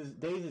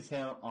dazes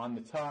him on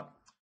the top.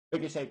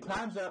 Ricochet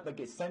climbs up but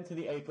gets sent to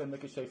the apron.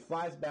 Ricochet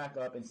flies back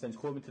up and sends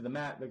Corbin to the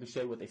mat.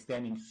 Ricochet with a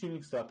standing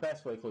shooting star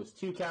press for a close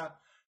 2 count.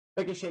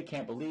 Ricochet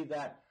can't believe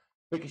that.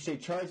 Ricochet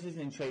charges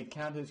and trade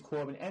counters.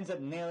 Corbin ends up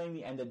nailing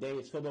the end of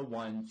days for the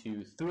 1,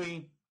 2,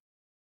 3.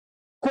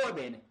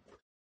 Corbin,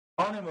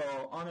 on a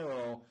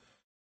roll.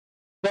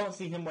 Don't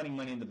see him winning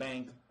Money in the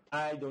Bank.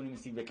 I don't even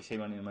see Ricochet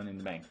winning Money in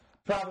the Bank.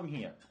 Problem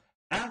here.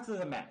 After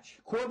the match,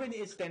 Corbin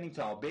is standing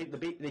tall.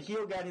 The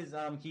heel got his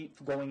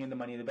heat going into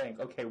Money in the Bank.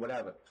 Okay,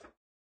 whatever.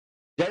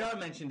 JR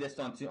mentioned this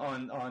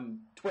on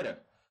Twitter.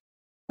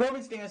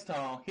 Corbin stands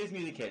tall. His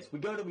music hits. We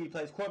go to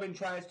replays. Corbin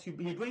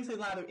he brings the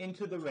ladder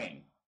into the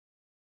ring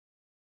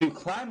to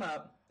climb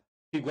up,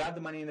 to grab the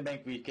Money in the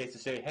Bank briefcase to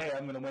say, hey,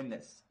 I'm going to win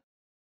this.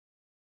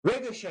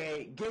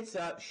 Ricochet gets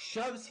up,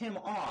 shoves him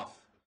off.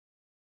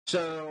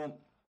 So,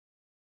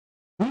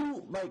 JR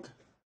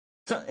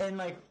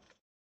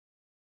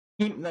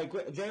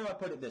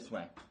put it this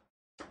way.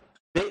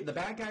 The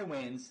bad guy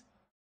wins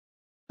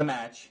the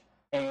match,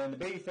 and the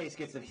babyface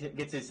gets his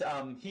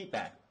heat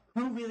back.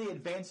 Who really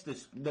advanced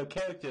the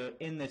character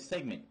in this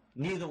segment?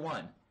 Neither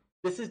one.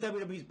 This is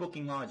WWE's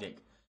booking logic.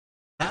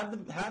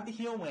 Have the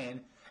heel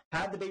win,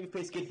 have the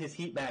babyface get his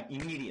heat back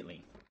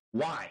immediately.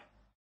 Why?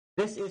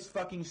 This is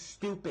fucking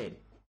stupid.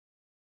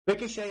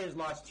 Ricochet has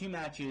lost 2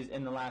 matches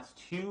in the last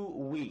 3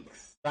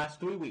 weeks,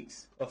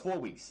 or 4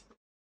 weeks.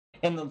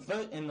 In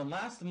the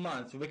last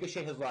month,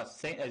 Ricochet has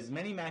lost as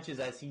many matches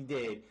as he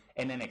did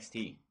in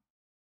NXT.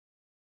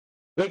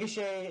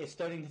 Ricochet is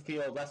starting to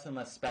feel less and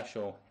less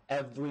special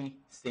every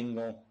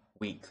single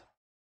week.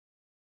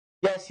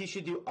 Yes, he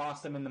should do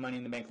awesome in the Money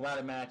in the Bank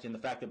ladder match, and the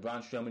fact that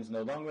Braun Strowman is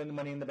no longer in the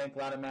Money in the Bank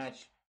ladder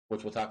match,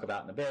 which we'll talk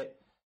about in a bit,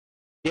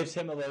 gives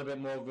him a little bit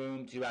more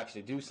room to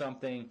actually do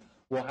something.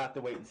 We'll have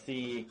to wait and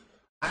see.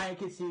 I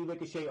can see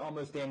Ricochet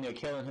almost damn near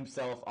killing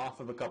himself off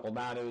of a couple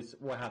ladders.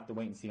 We'll have to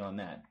wait and see on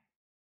that.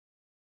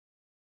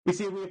 We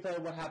see a replay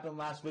of what happened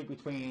last week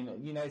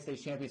between United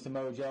States Champion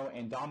Samoa Joe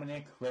and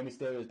Dominic. Rey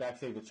Mysterio is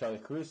backstage with Charlie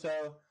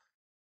Caruso.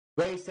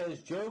 Ray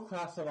says Joe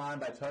crossed the line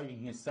by targeting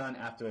his son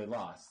after a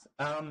loss.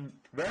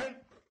 Ray?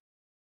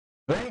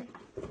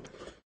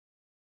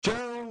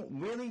 Joe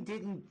really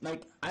didn't,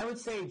 I would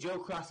say Joe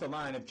crossed the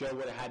line if Joe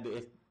would have had to,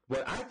 if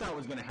what I thought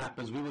was going to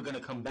happen is we were going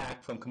to come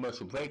back from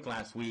commercial break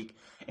last week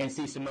and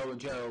see Samoa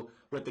Joe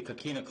with the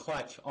Coquina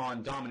clutch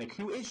on Dominic,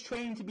 who is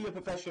trained to be a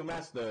professional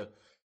wrestler.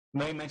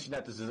 May mention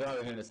that to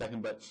Cesaro here in a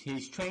second, but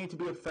he's trained to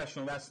be a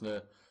professional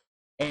wrestler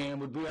and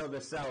would be able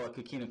to sell a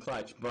Coquina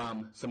clutch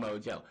from Samoa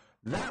Joe.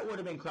 That would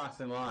have been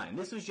crossing the line.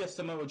 This was just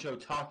Samoa Joe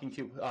talking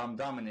to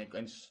Dominic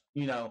and,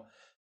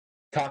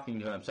 talking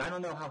to him. So I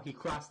don't know how he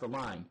crossed the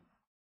line.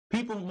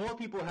 More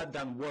people have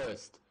done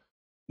worse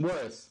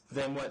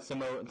than what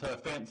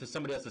to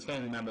somebody else's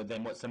family member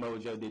than what Samoa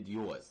Joe did to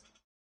yours.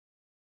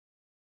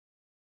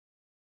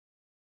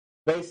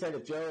 They said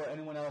if Joe or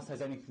anyone else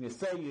has anything to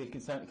say, you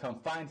can come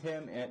find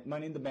him at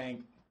Money in the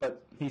Bank.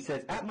 But he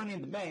says at Money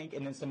in the Bank,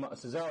 and then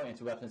Cesaro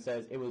interrupts and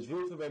says it was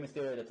rude for Rey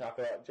Mysterio to talk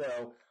about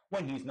Joe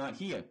when he's not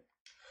here.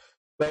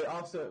 But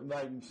also,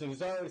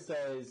 Cesaro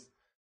says,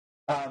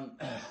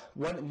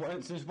 when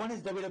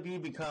has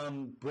WWE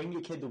become bring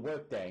your kid to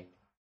work day?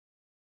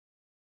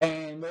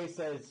 And Ray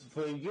says,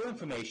 for your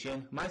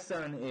information, my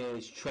son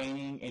is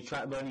training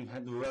and learning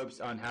the ropes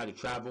on how to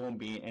travel and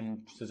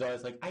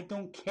Cesaro's like, I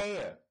don't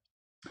care.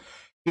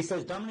 He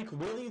says Dominic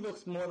really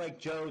looks more like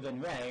Joe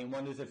than Ray, and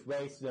wonders if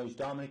Ray knows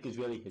Dominic is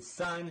really his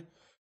son.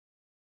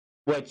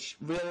 Which,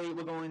 really,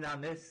 we're going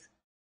down this.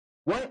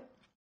 What?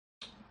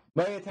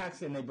 Ray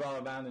attacks and they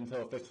brawl around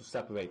until officials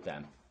separate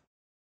them.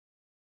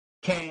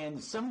 Can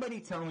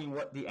somebody tell me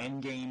what the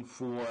end game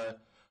for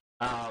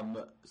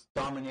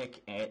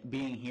Dominic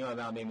being here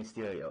around Rey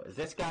Mysterio? Is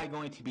this guy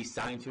going to be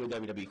signed to a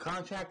WWE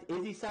contract?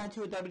 Is he signed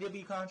to a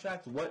WWE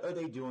contract? What are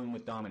they doing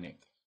with Dominic?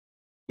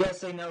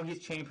 Yes, I know he's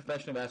trained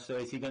professional wrestler.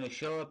 Is he going to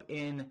show up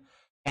in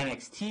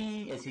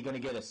NXT? Is he going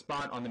to get a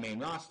spot on the main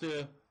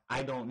roster?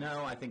 I don't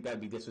know. I think that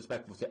would be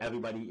disrespectful to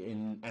everybody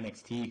in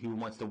NXT who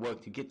wants to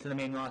work to get to the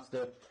main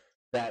roster.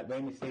 That Rey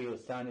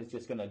Mysterio's son is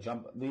just going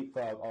to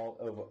leapfrog all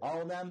over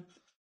all of them.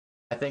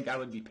 I think I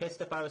would be pissed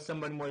if I was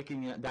someone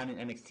working down in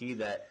NXT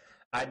that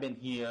I've been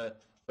here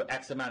for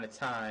X amount of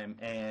time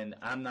and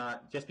I'm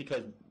not, just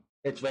because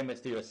it's Rey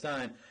Mysterio's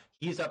son,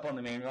 he's up on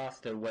the main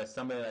roster where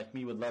somebody like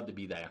me would love to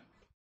be there.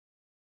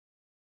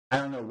 I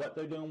don't know what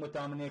they're doing with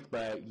Dominic,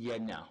 but yeah,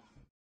 no.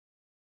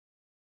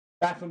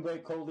 Back from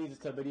break, Cole leads us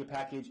to a video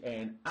package,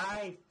 and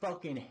I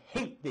fucking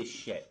hate this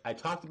shit. I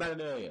talked about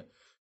it earlier.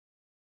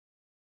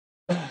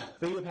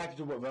 Video package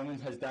of what Roman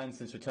has done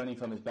since returning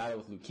from his battle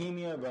with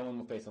leukemia. Roman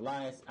will face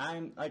Elias.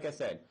 Like I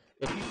said,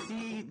 if you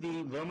see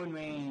the Roman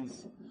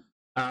Reigns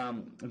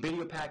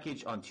video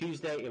package on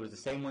Tuesday, it was the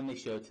same one they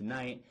showed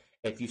tonight.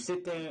 If you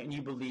sit there and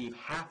you believe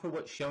half of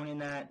what's shown in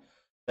that,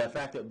 the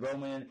fact that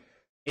Roman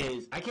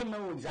is, I can't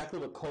remember exactly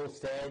what Cole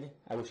said.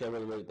 I wish I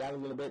would have wrote that a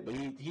little bit, but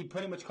he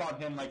pretty much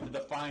called him like the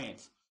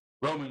defiant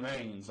Roman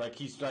Reigns. Like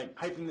he's like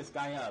hyping this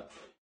guy up.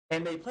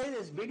 And they play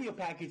this video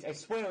package, I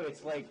swear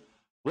it's like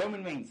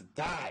Roman Reigns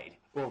died,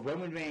 or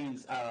Roman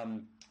Reigns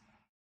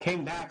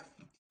came back.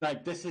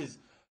 Like this, and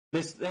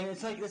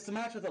it's like this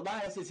match with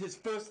Elias is his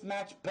first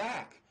match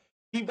back.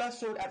 He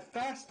wrestled at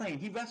Fastlane.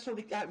 He wrestled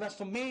at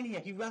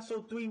WrestleMania. He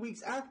wrestled 3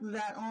 weeks after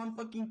that on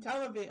fucking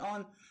television,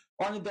 on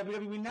the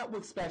WWE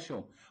Network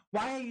special.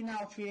 Why are you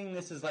now treating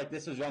this as like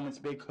this is Roman's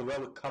big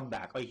heroic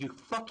comeback? Are you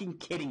fucking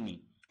kidding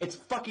me? It's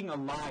fucking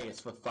Elias,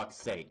 for fuck's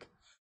sake.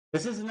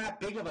 This isn't that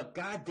big of a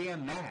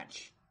goddamn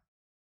match.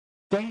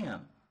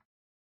 Damn.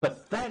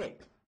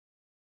 Pathetic.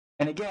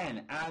 And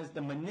again, as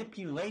the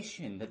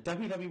manipulation, the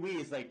WWE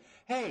is like,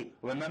 hey,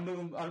 remember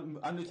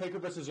Undertaker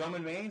versus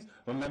Roman Reigns?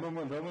 Remember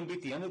when Roman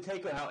beat The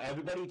Undertaker, how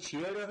everybody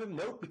cheered at him?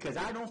 Nope, because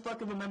I don't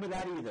fucking remember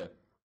that either.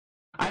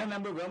 I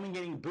remember Roman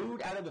getting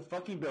booed out of the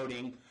fucking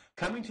building,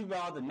 coming to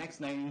Raw the next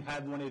night and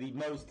had one of the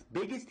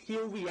biggest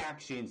heel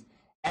reactions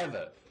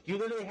ever. You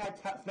literally had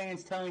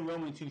fans telling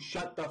Roman to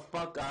shut the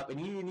fuck up, and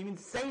he didn't even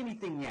say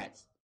anything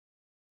yet.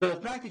 So the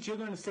fact that you're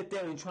going to sit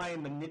there and try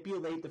and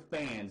manipulate the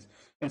fans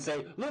and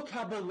say, look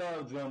how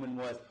beloved Roman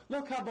was.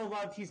 Look how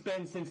beloved he's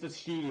been since the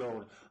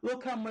Shield.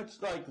 Look how much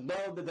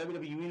love the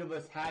WWE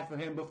Universe had for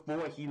him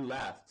before he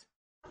left.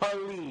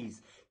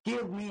 Please,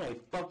 give me a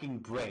fucking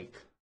break.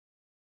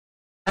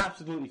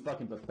 Absolutely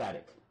fucking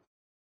pathetic.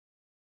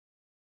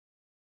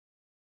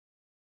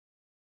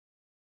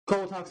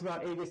 Cole talks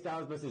about AJ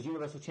Styles versus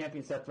Universal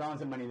Champion Seth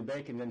Rollins and Money in the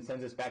Bank, and then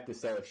sends us back to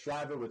Sarah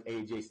Shriver with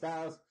AJ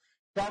Styles.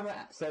 Shriver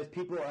says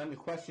people are under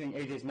questioning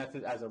AJ's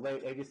method as of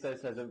late. AJ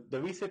says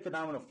the recent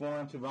phenomenal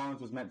forearm to Rollins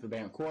was meant for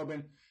Baron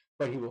Corbin,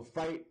 but he will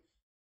fight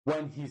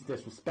when he's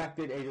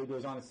disrespected. AJ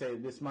goes on to say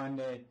this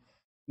Monday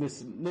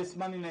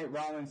Night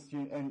Rollins,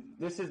 and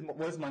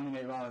was Monday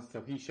Night Rollins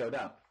till he showed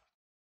up.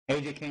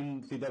 AJ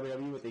came to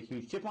WWE with a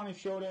huge chip on his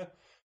shoulder,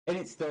 and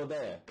it's still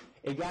there.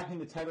 It got him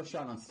the title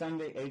shot on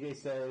Sunday. AJ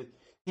says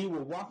he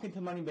will walk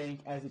into Money Bank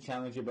as a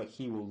challenger, but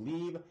he will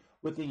leave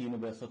with the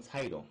Universal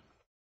title.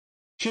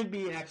 Should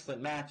be an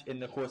excellent match,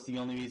 and of course the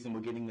only reason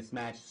we're getting this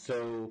match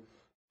so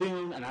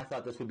soon, and I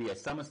thought this would be a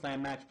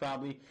SummerSlam match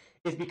probably,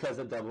 is because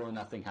of Double or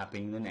Nothing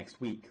happening the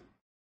next week.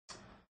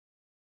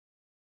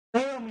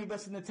 Naomi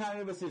versus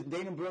Natalya versus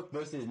Dana Brooke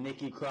versus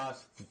Nikki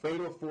Cross.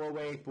 Fatal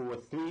 4-way for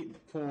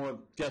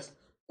just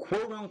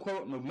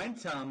quote-unquote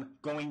momentum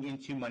going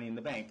into Money in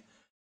the Bank.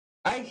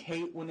 I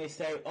hate when they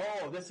say,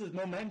 oh, this is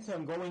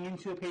momentum going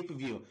into a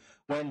pay-per-view.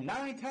 When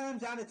 9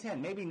 times out of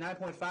 10, maybe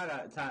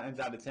 9.5 times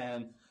out of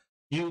 10,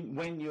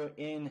 when you're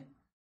in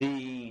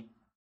a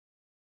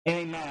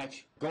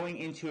match going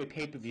into a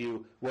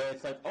pay-per-view where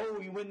it's like, oh,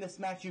 you win this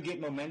match, you get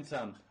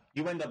momentum.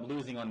 You end up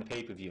losing on the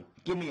pay-per-view.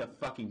 Give me a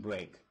fucking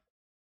break.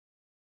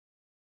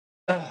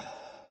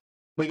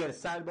 We get a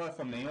sidebar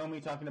from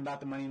Naomi talking about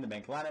the Money in the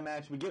Bank ladder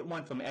match. We get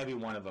one from every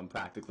one of them,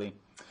 practically.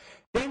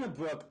 Dana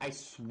Brooke, I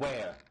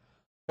swear,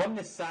 from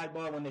this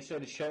sidebar when they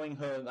started showing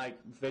her like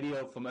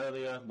video from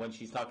earlier when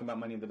she's talking about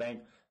Money in the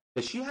Bank,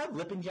 does she have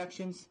lip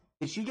injections?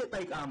 Did she get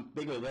like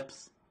bigger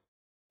lips?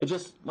 It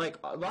just like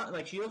a lot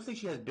like she looks like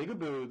she has bigger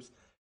boobs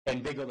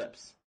and bigger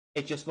lips.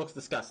 It just looks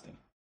disgusting.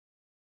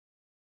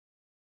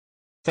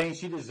 Saying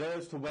she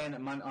deserves to win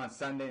on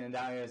Sunday, and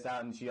Natalya is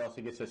out, and she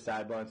also gets her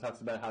sidebar and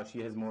talks about how she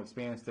has more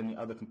experience than the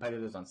other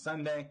competitors on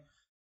Sunday.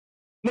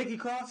 Nikki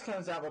Cross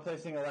comes out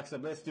replacing Alexa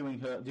Bliss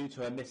due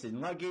to her missing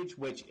luggage,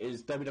 which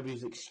is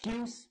WWE's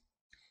excuse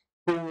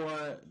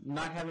for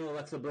not having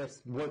Alexa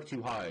Bliss work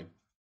too hard.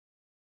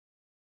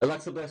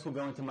 Alexa Bliss will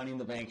go into Money in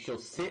the Bank. She'll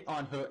sit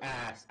on her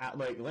ass,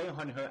 lay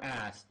on her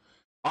ass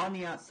on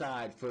the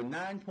outside for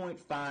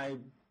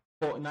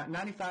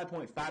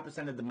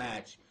 95.5% of the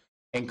match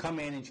and come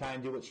in and try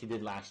and do what she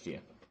did last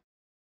year.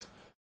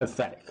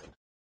 Pathetic.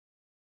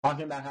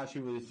 Talking about how she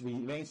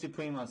reigned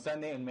supreme on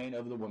Sunday and reigned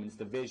over the women's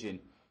division.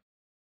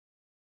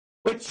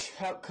 Which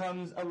out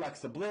comes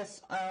Alexa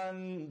Bliss,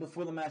 and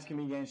before the match can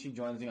begin, she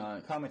joins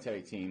the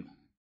commentary team.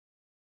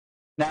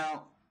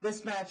 Now,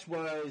 this match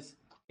was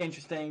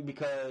interesting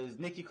because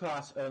Nikki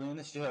Cross, early in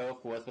the show,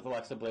 of course, with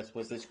Alexa Bliss,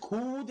 was this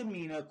cool,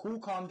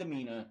 calm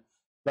demeanor.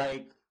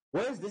 Like,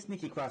 where's this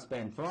Nikki Cross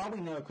been? For all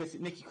we know,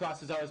 Nikki Cross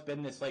has always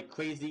been this, like,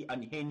 crazy,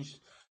 unhinged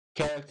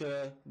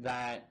character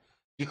that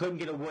you couldn't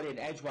get a word in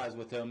edgewise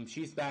with him.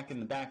 She's back in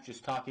the back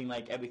just talking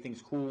like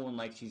everything's cool and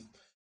like she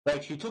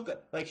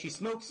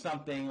smoked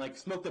something, like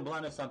smoked a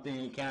blunt or something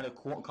and kind of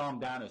calmed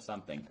down or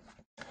something.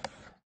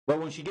 But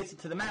when she gets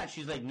into the match,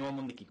 she's like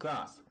normal Nikki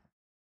Cross.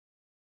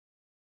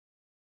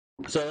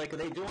 So, like, are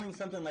they doing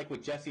something like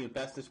what Jesse and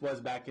Festus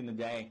was back in the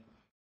day?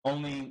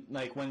 Only,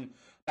 like,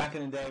 back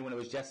in the day when it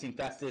was Jesse and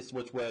Festus,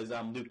 which was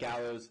Luke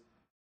Gallows.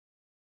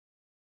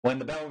 When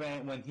the bell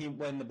rang,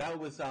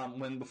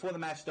 before the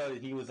match started,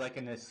 he was, like,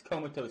 in this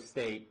comatose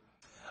state.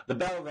 The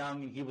bell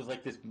rang, and he was,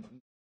 like, this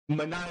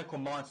maniacal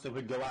monster who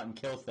would go out and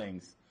kill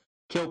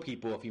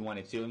people if he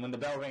wanted to. And when the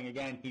bell rang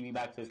again, he'd be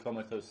back to his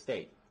comatose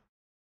state.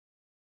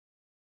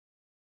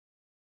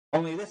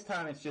 Only this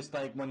time, it's just,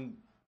 like, when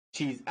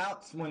she's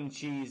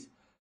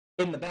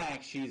in the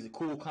back, she's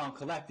cool, calm,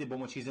 collected, but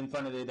when she's in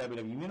front of the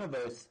WWE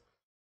Universe,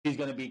 she's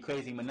going to be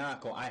crazy,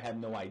 maniacal. I have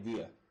no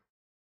idea.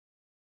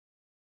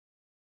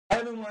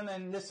 Everyone,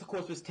 and this, of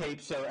course, was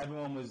taped, so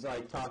everyone was,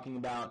 like, talking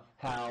about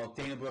how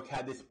Dana Brooke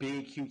had this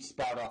big, huge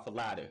spot off a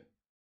ladder.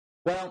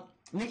 Well,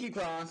 Nikki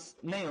Cross,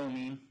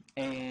 Naomi,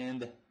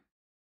 and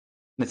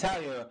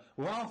Natalya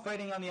were all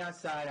fighting on the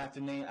outside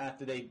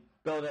after they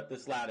built up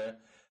this ladder.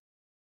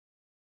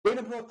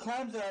 Dana Brooke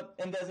climbs up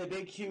and does a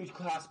big, huge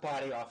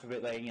crossbody off of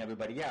it, laying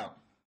everybody out.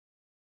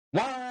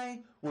 Why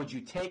would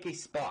you take a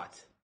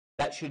spot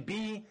that should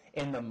be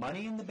in the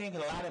Money in the Bank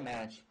ladder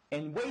match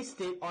and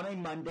waste it on a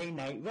Monday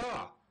Night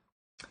Raw?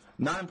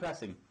 Not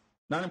impressive.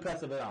 Not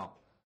impressive at all.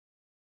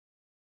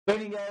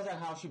 Brittany goes on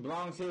how she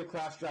belongs here.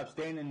 Cross drops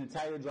Dana, and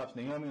Natalya drops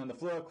Naomi on the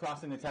floor.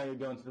 Cross and Natalya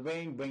go into the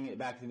ring, bringing it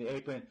back to the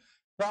apron.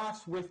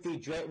 Cross with the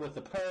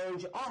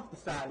purge off the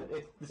side.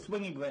 It's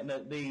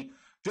the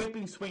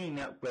draping swinging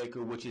neck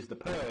breaker, which is the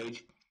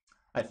purge,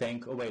 I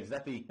think. Oh wait,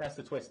 that's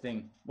the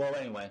twisting? Well,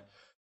 anyway.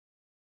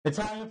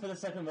 Natalya for the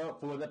second vote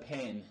for the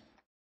pin.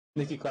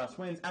 Nikki Cross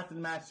wins. After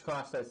the match,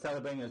 Cross starts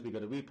celebrating as we go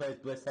to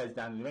replays. Bliss heads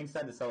down to the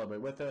ringside to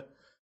celebrate with her.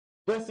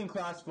 Bliss and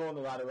Cross roll the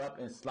ladder up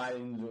and slide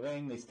into the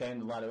ring. They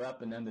stand the ladder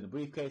up and under the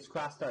briefcase.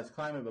 Cross starts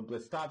climbing, but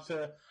Bliss stops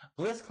her.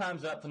 Bliss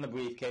climbs up from the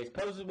briefcase,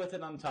 poses with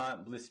it on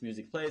top. Bliss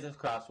music plays as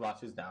Cross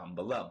watches down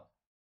below.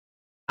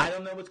 I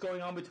don't know what's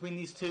going on between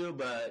these two,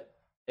 but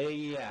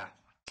yeah.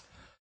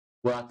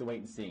 We'll have to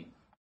wait and see.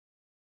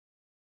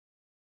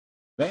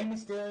 Rey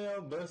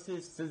Mysterio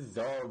versus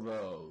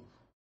Cesaro.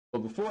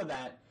 But before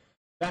that,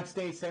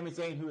 backstage, Sami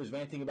Zayn, who is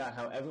ranting about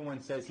how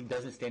everyone says he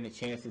doesn't stand a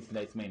chance in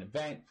tonight's main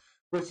event,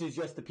 which is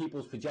just the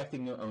people's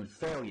projecting their own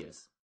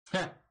failures.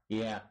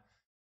 Yeah.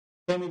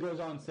 Sami goes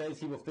on and says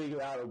he will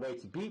figure out a way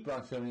to beat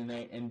Braun Strowman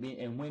tonight and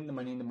win the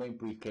Money in the Bank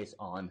briefcase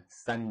on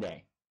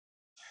Sunday.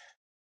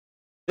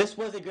 This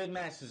was a good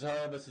match.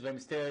 Cesaro versus Rey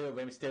Mysterio.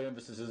 Rey Mysterio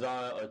versus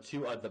Cesaro are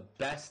two of the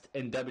best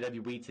in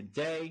WWE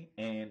today,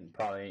 and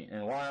probably in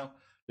a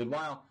good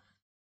while.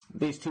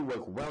 These two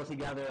work well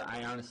together.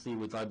 I honestly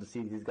would love to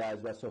see these guys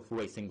wrestle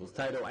for a singles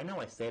title. I know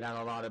I say that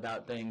a lot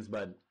about things,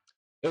 but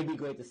it'd be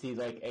great to see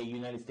like a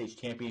United States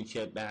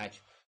Championship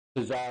match,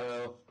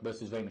 Cesaro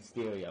versus Rey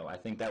Mysterio. I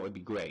think that would be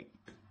great.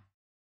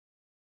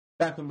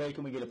 Back from break,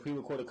 and we get a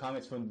pre-recorded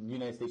comments from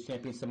United States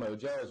Champion Samoa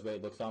Joe as Ray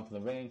looks on from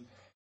the ring.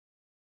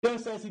 Joe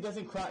says he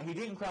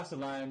didn't cross the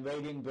line.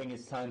 Ray didn't bring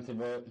his son to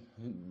work,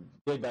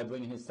 did by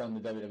bringing his son to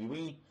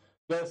WWE.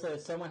 Joe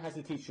says someone has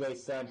to teach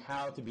Ray's son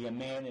how to be a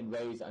man, and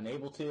Ray's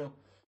unable to.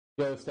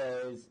 Joe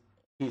says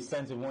he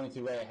sends a warning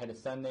to Ray ahead of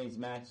Sunday's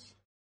match.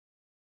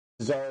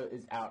 Cesaro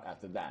is out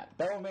after that.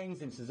 Bell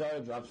rings and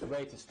Cesaro drops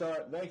Ray to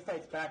start. Ray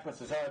fights back, but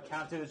Cesaro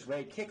counters.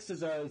 Ray kicks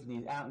Cesaro's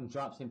knees out and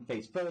drops him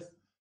face first.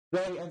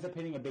 Ray ends up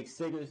hitting a big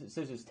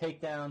scissors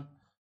takedown,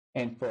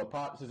 and for a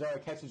pop,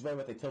 Cesaro catches Ray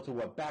with a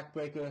tilt-a-whirl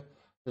backbreaker.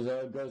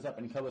 Cesaro goes up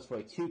and covers for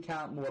a 2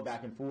 count, more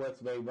back and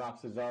forth. Ray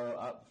rocks Cesaro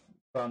up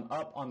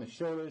on the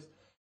shoulders.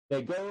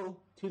 They go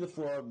to the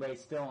floor. Ray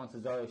still on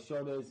Cesaro's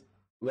shoulders.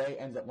 Ray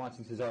ends up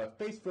launching Cesaro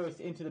face first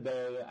into the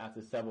barrier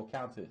after several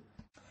counters.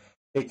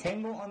 They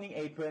tangle on the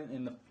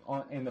apron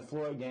in the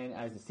floor again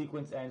as the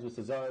sequence ends with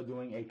Cesaro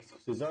doing a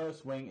Cesaro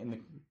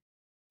swing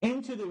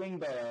into the ring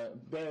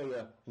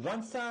barrier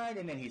one side,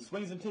 and then he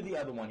swings him to the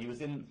other one.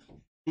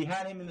 He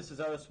had him in the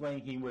Cesaro swing.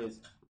 He was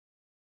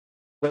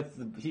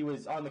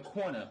on the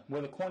corner,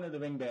 where the corner of the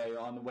ring barrier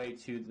on the way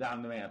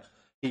down the ramp.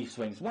 He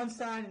swings one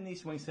side and he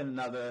swings to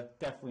another.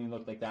 Definitely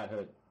looked like that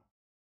hurt.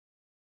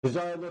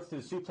 Cesaro looks to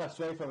the suplex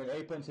Ray from an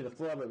apron to the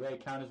floor, but Ray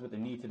counters with a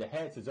knee to the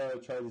head.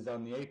 Cesaro charges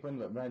on the apron,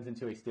 but runs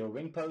into a steel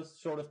ring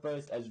post, shoulder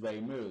first, as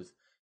Ray moves.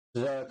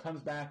 Cesaro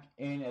comes back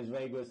in as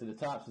Ray goes to the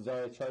top.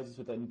 Cesaro charges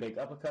with a big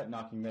uppercut,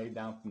 knocking Ray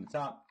down from the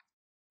top.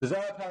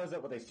 Cesaro powers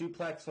up with a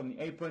suplex from the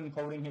apron,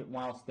 holding it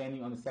while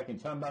standing on the second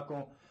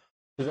turnbuckle.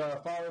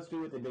 Cesaro follows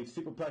through with a big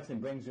superplex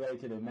and brings Ray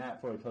to the mat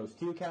for a close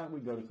 2 count. We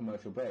go to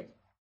commercial break.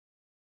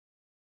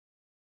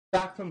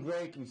 Back from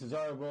break, and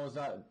Cesaro rolls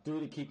out through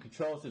to keep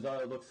control.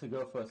 Cesaro looks to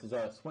go for a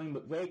Cesaro swing,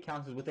 but Ray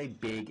counters with a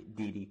big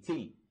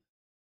DDT.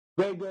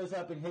 Ray goes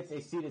up and hits a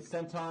seated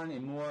senton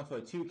and more for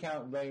a 2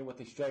 count. Ray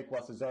with a strike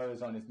while Cesaro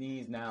is on his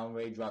knees. Now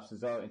Ray drops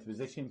Cesaro into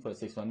position for a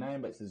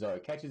 619, but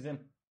Cesaro catches him.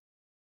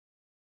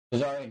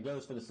 Cesaro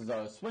goes for the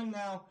Cesaro swing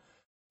now.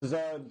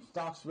 Cesaro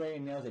stalks Ray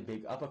and nails a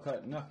big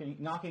uppercut,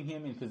 knocking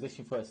him in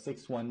position for a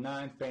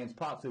 619. Fans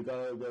pop.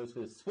 Cesaro goes for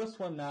the Swiss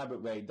 19,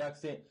 but Ray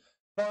ducks it.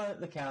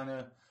 Following the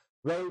counter,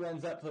 Ray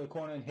runs up to the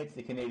corner and hits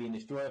the Canadian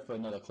Destroyer for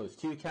another close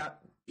 2 count.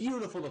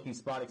 Beautiful looking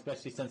spot,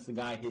 especially since the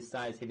guy his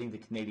size hitting the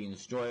Canadian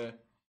Destroyer.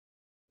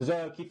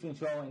 Cesaro keeps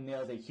control and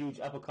nails a huge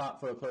uppercut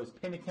for a close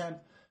pin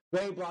attempt.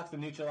 Ray blocks the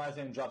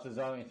neutralizer and drops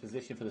Cesaro in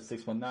position for the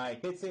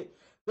 619. Hits it,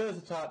 goes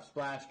the top,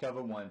 splash,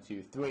 cover, 1,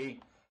 2, 3.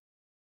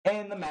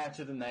 And the match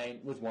of the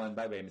night was won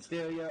by Rey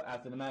Mysterio.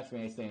 After the match,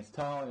 Ray stands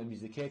tall and the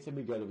music hits, and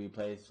we go to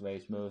replace Rey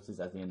Moses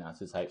as the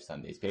announcers hype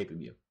Sunday's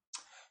pay-per-view.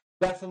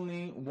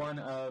 Definitely it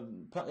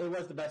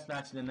was the best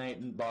match of the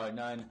night, bar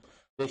none.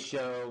 This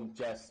show,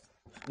 just,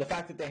 the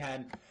fact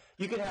that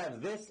you could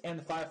have this and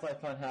the Firefly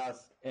Funhouse,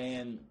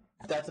 and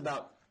that's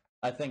about,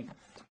 I think,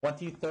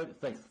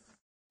 35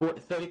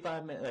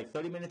 minutes, like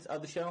 30 minutes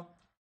of the show.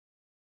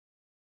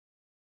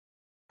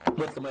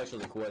 With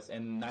commercials, of course,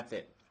 and that's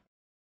it.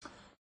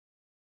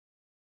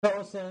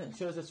 Carlson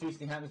shows us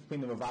recently happens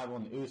between the Revival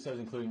and the Usos,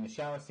 including the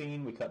shower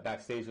scene. We cut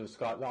backstage with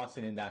Scott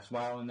Lawson and Dash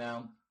Wilder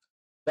now.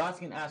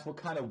 Dawson asks what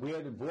kind of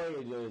weird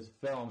Voyagers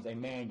films a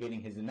man getting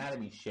his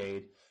anatomy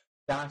shaved.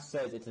 Dash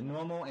says it's a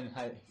normal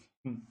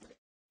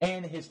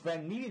and his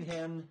friend needed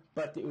him,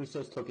 but the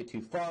Usos took it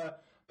too far.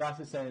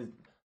 Dawson says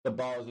the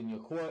ball is in your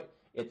court.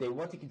 If they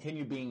want to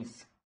continue being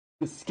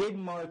skid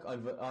marks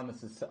on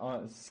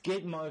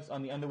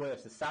the underwear of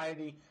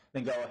society,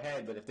 then go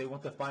ahead. But if they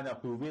want to find out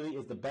who really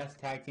is the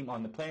best tag team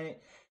on the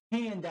planet,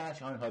 he and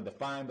Dash aren't hard to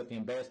find, but the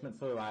embarrassment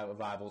for the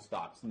Revival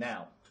stops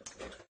now.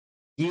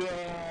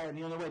 Yeah,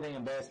 the only way the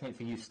embarrassment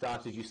for you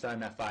stops is you sign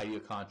that 5-year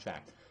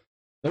contract.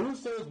 The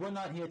Usos were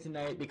not here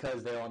tonight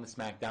because they're on the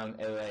SmackDown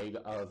leg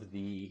of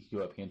the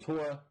European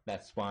tour.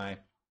 That's why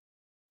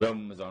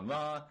Roman was on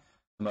Raw,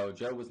 Samoa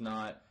Joe was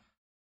not,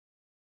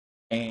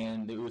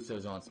 and the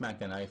Usos on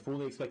SmackDown. I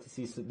fully expect to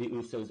see the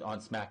Usos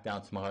on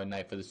SmackDown tomorrow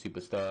night for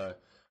the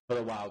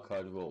wild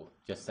card rule.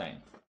 Just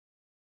saying.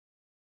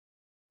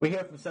 We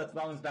hear from Seth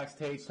Rollins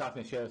backstage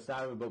talking to Sheriff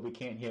Sauer, but we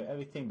can't hear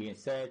everything being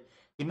said.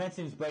 He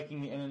mentions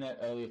breaking the internet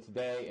earlier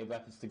today, a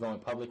reference to going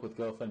public with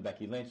girlfriend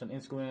Becky Lynch on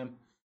Instagram.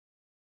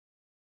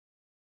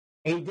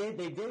 They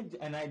did,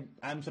 and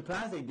I'm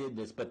surprised they did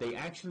this, but they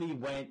actually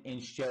went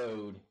and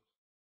showed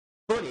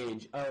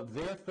footage of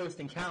their first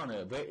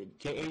encounter,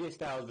 AJ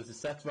Styles versus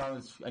Seth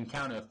Rollins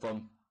encounter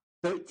from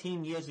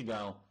 13 years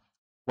ago,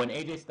 when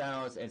AJ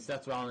Styles and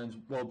Seth Rollins,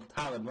 well,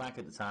 Tyler Black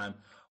at the time,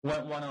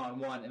 went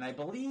one-on-one. And I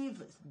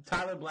believe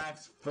Tyler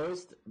Black's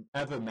first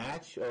ever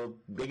match, or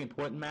big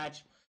important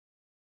match,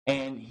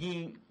 and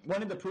he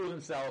wanted to prove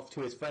himself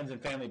to his friends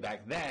and family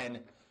back then,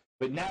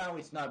 but now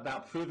it's not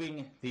about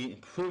proving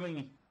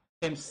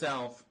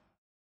himself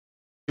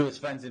to his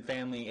friends and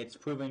family, it's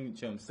proving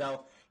to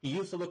himself. He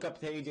used to look up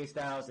to AJ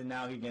Styles, and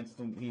now he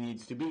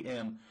needs to beat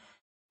him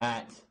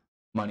at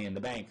Money in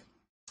the Bank.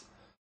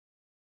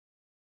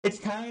 It's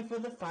time for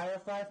the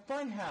Firefly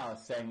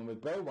Funhouse segment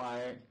with Bray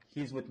Wyatt.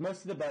 He's with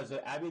Mercy the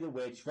Buzzer, Abby the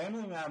Witch.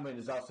 Rambling Robin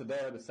is also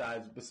there.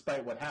 Besides,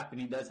 despite what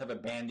happened, he does have a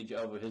bandage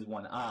over his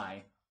one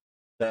eye.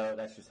 So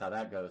that's just how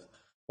that goes.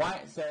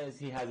 Wyatt says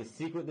he has a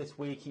secret this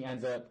week. He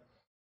ends up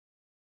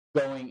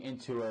going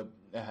into a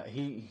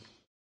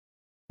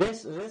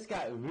This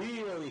got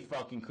really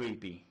fucking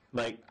creepy.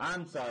 Like,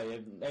 I'm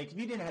sorry, if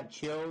you didn't have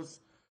chills,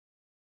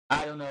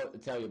 I don't know what to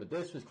tell you, but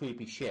this was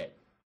creepy shit.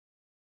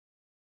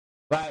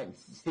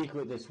 Wyatt's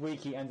secret this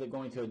week, he ends up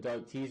going to a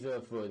dark teaser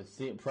for the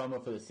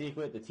promo for the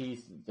secret. The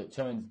tease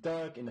turns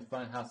dark, and the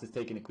Funhouse is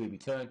taking a creepy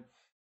turn.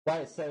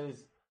 Wyatt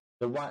says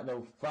the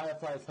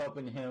Firefly is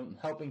helping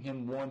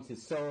him warm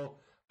his soul,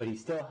 but he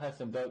still has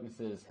some darkness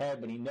in his head,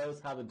 but he knows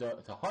how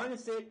to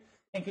harness it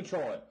and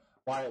control it.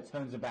 Wyatt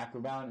turns it back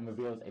around and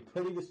reveals a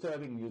pretty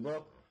disturbing new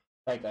look,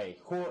 like a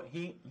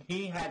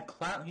he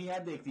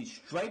had these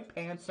striped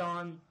pants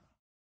on,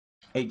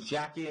 a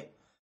jacket.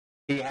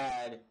 He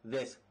had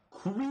this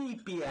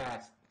creepy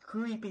ass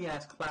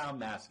clown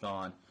mask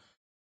on.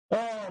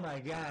 Oh my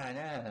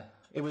god,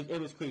 it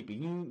was creepy.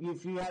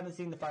 If you haven't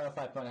seen the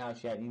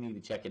Fireflyfunhouse yet, you need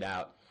to check it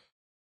out.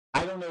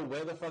 I don't know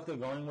where the fuck they're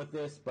going with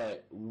this,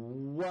 but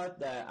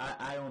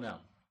I don't know.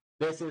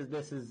 This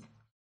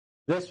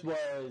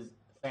was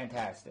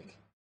fantastic.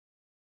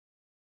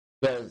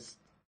 Because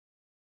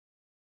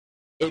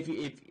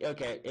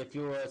if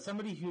you're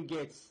somebody who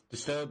gets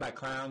disturbed by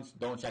clowns,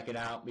 don't check it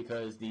out,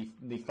 because the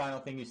final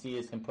thing you see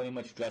is him pretty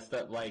much dressed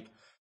up like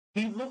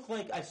he looked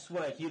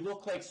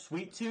like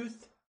Sweet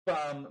Tooth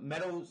from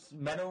Metal.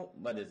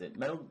 What is it?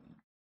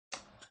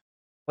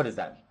 What is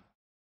that?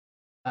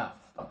 Ah,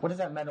 fuck. What is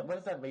that metal? What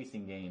is that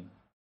racing game?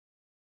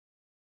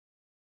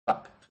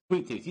 Fuck.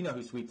 Sweet Tooth. You know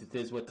who Sweet Tooth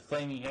is with the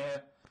flaming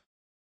hair.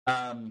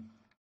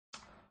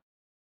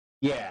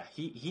 Yeah,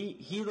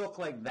 he looked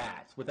like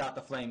that without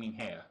the flaming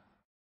hair.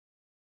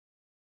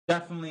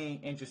 Definitely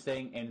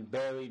interesting and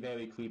very,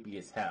 very creepy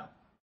as hell.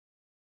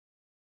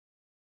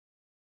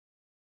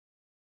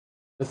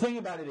 The thing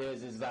about it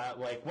is that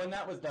like when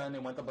that was done, they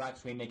went to black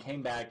screen, they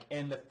came back,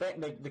 and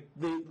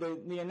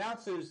the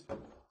announcers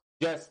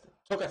just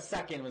took a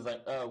second and was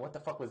like, what the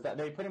fuck was that?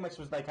 They pretty much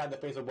was like had the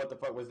face of what the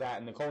fuck was that,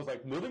 and Nicole's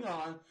like moving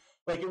on,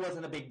 like it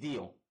wasn't a big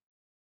deal.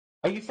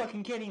 Are you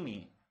fucking kidding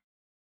me?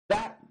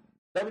 That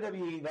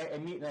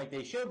WWE, like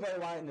they showed Bray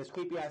Wyatt in this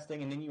creepy ass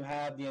thing, and then you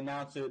have the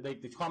announcer, the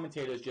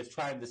commentators just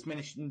try to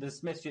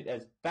dismiss it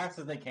as fast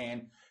as they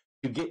can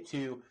to get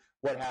to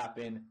what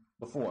happened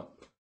before.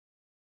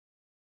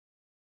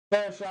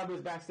 Sarah Schreiber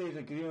is backstage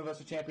with the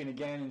Universal Champion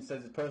again and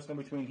says it's personal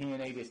between he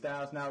and AJ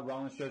Styles now.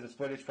 Rollins shows us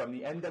footage from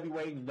the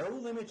NWA No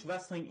Limits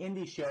Wrestling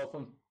Indie show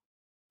from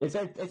it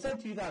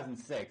said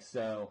 2006,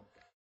 so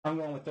I'm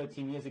going with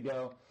 13 years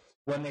ago.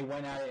 When they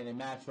went at it in a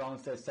match,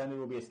 Rollins says Sunday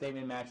will be a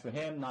statement match for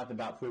him, not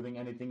about proving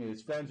anything to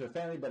his friends or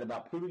family, but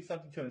about proving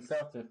something to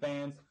himself, to the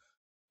fans,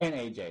 and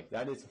AJ.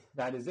 That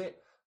is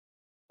it.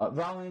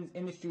 Rollins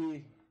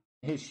Industry,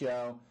 his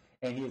show,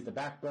 and he is the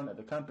backbone of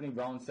the company.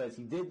 Rollins says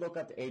he did look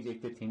up to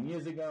AJ 15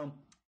 years ago,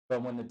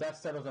 but when the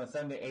dust settles on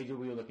Sunday, AJ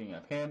will be looking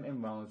up him,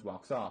 and Rollins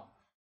walks off.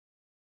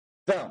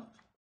 So,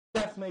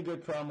 definitely a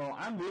good promo.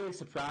 I'm really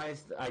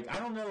surprised. Like, I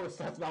don't know if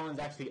Seth Rollins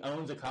actually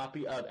owns a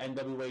copy of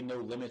NWA No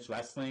Limits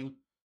Wrestling,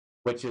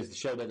 which is the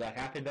show that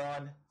happened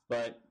on,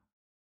 but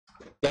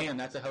damn,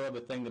 that's a hell of a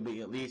thing to be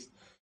at least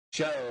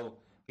show,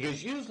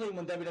 because usually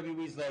when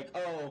WWE's like,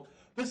 oh,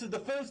 this is the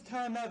first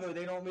time ever,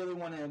 they don't really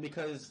want to,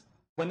 because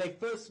when they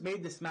first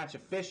made this match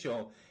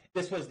official,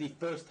 this was the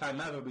first time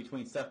ever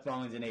between Seth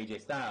Rollins and AJ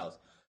Styles.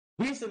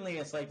 Recently,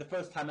 it's like the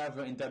first time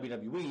ever in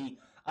WWE.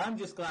 I'm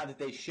just glad that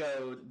they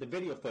showed the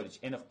video footage,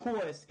 and of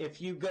course,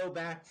 if you go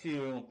back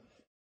to,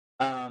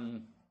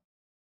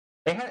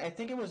 I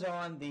think it was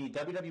on the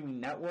WWE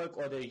Network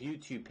or their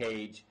YouTube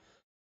page.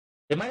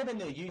 It might have been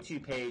their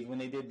YouTube page when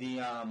they did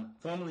the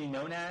formerly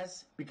known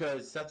as,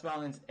 because Seth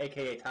Rollins,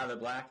 aka Tyler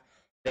Black,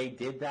 they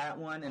did that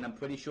one, and I'm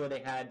pretty sure they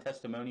had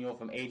testimonial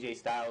from AJ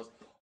Styles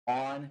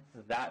on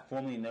that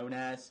formerly known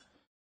as.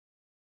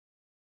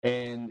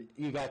 And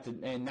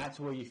and that's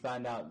where you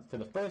find out for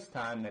the first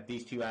time that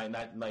these two,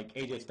 that like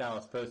AJ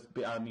Styles'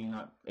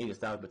 not AJ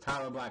Styles, but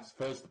Tyler Black's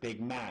first big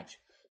match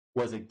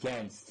was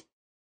against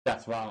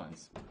Seth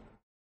Rollins.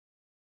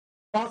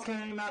 Falls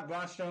Count out,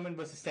 Braun Strowman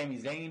versus Sami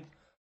Zayn.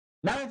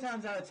 9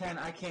 times out of 10,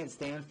 I can't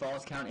stand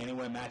Falls Count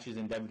Anywhere matches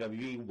in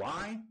WWE.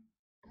 Why?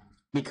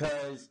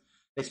 Because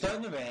they start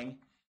in the ring,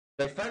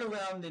 they fight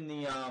around in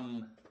the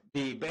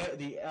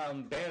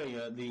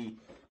barrier, the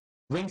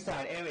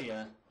ringside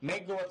area,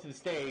 make go up to the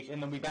stage, and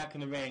they'll be back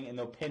in the ring, and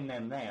they'll pin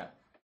them there.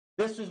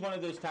 This was one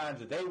of those times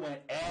that they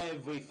went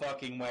every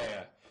fucking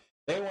where.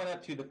 They went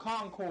up to the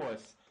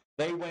concourse.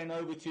 They went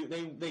over to,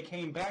 they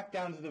came back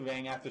down to the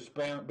ring after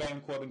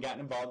Baron Corbin got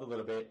involved a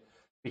little bit,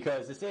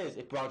 because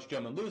if Braun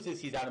Strowman loses,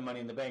 he's out of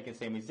Money in the Bank and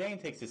Sami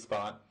Zayn takes his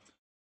spot.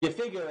 You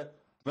figure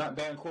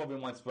Baron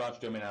Corbin wants Braun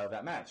Strowman out of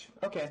that match.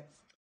 Okay.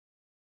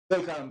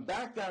 They come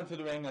back down to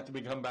the ring after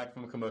we come back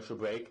from a commercial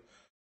break.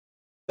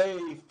 They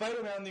fight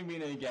around the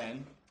arena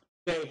again.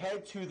 They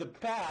head to the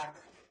back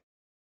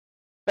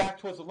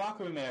towards the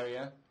locker room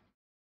area.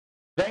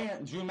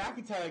 Then Drew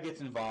McIntyre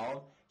gets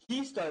involved.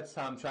 he starts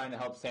trying to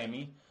help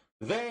Sami.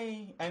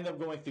 They end up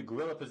going through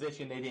gorilla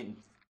position. They didn't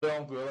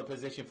film gorilla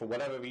position for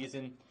whatever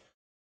reason.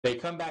 They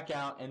come back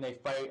out and they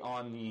fight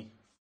on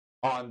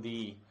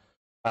the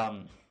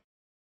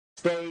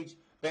stage.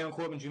 Baron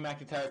Corbin, Drew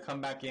McIntyre come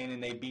back in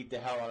and they beat the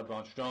hell out of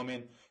Braun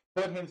Strowman.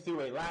 Put him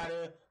through a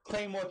ladder.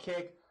 Claymore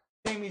kick.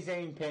 Sami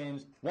Zayn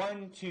pins.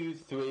 1, 2,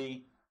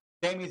 3.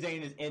 Sami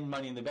Zayn is in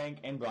Money in the Bank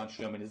and Braun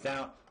Strowman is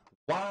out.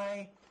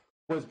 Why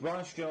was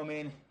Braun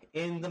Strowman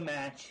in the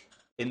match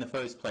in the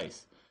first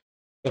place?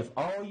 If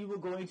all you were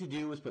going to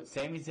do was put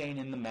Sami Zayn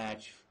in the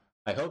match,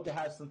 I hope to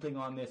have something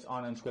on this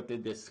on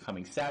Unscripted this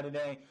coming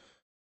Saturday.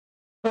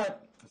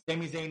 But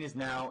Sami Zayn is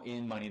now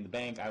in Money in the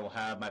Bank. I will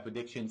have my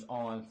predictions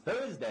on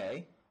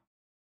Thursday.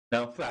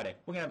 No, Friday.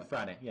 We're going to have it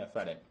Friday. Yeah,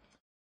 Friday.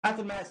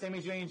 After the match,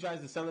 Sami Zayn tries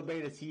to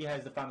celebrate as he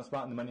has the final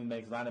spot in the Money in the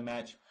Bank ladder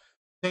match.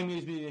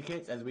 Sami's music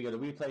hits as we go to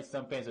replay.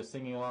 Some fans are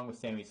singing along with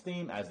Sami's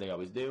theme, as they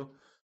always do.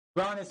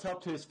 Braun is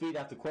helped to his feet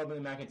after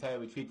Corbin and McIntyre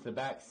retreat to the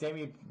back.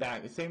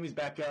 Sami's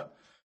back up.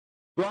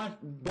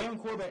 Baron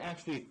Corbin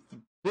actually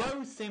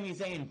throws Sami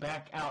Zayn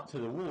back out to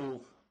the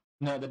wolf.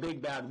 No, the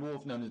big bad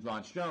wolf known as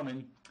Braun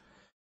Strowman.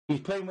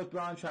 He's playing with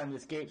Braun, trying to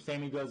escape.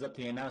 Sami goes up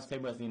to the announce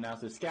table as the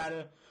announcers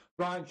scatter.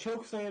 Braun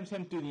chokeslams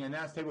him through the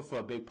announce table for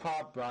a big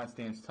pop. Braun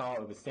stands tall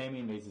over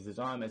Sami and raises his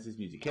arm as his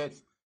music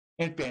hits.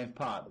 And fans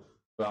pop.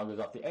 Braun goes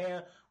off the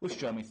air with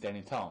Strowman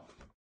standing tall.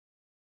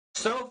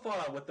 So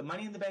far, with the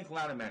Money in the Bank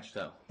ladder match,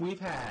 though, we've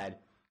had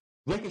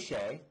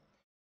Ricochet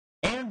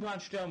and Braun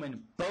Strowman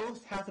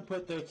both have to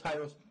put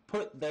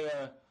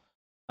their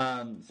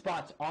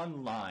spots on the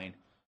line,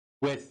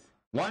 with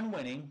one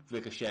winning,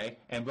 Ricochet,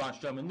 and Braun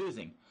Strowman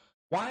losing.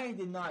 Why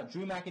did not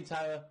Drew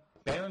McIntyre,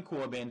 Baron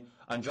Corbin,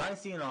 Andrade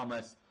Cien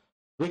Almas,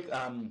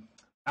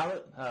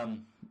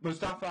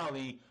 Mustafa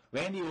Ali,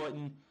 Randy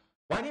Orton?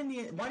 Why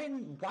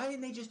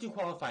didn't they just do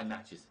qualifying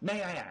matches?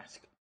 May I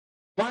ask?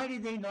 Why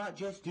did they not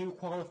just do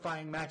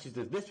qualifying matches?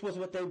 If this was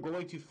what they were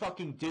going to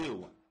fucking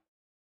do.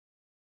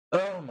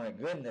 Oh my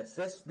goodness,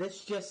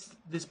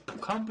 this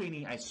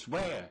company, I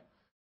swear.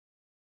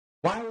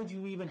 Why would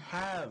you even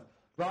have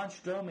Braun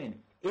Strowman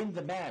in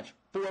the match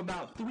for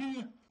about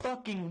 3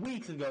 fucking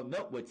weeks and go,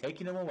 nope, we're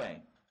taking him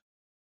away?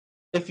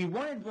 If you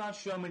wanted Braun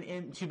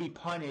Strowman to be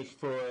punished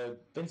for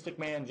Vince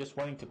McMahon just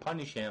wanting to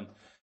punish him,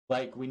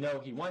 like we know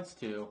he wants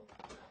to,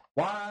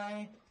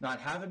 why not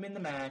have him in the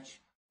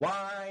match?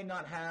 Why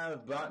not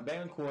have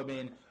Baron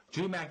Corbin,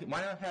 Drew McIntyre?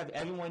 Why not have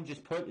everyone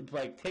just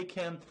take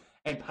him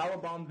and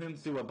powerbomb him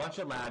through a bunch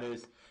of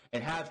ladders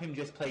and have him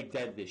just play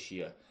dead this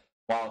year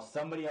while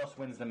somebody else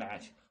wins the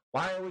match?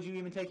 Why would you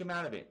even take him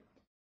out of it?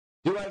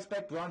 Do I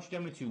expect Braun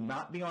Strowman to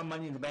not be on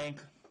Money in the Bank?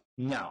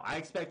 No. I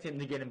expect him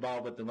to get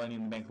involved with the Money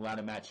in the Bank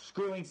ladder match,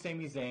 screwing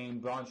Sami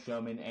Zayn, Braun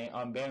Strowman,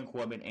 and Baron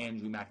Corbin, and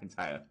Drew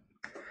McIntyre.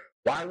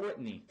 Why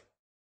wouldn't he?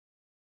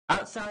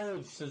 Outside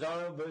of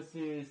Cesaro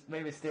versus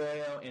Rey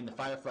Mysterio in the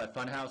Firefly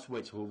Funhouse,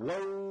 which,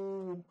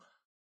 whoa,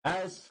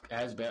 as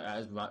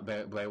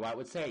Bray Wyatt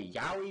would say,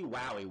 yowie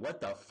wowie,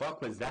 what the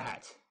fuck was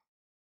that?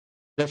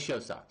 This show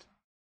sucked.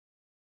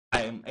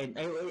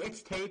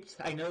 It's taped,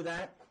 I know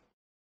that.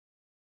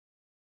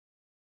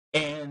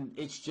 And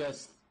it's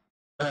just,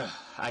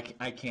 I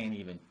can't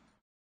even.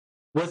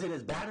 Was it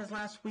as bad as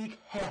last week?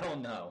 Hell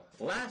no.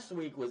 Last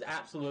week was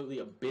absolutely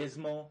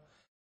abysmal.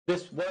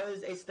 This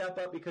was a step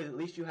up because at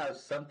least you have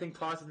something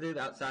positive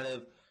outside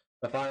of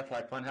the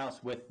Firefly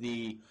Funhouse with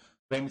the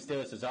Rey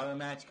Mysterio Cesaro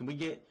match. Can we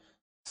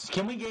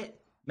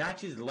get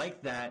matches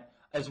like that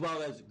as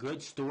well as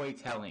good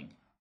storytelling?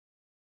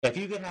 If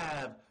you could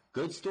have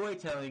good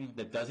storytelling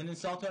that doesn't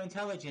insult our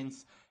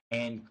intelligence,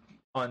 and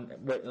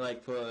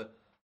for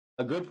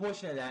a good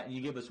portion of that, and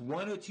you give us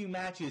 1 or 2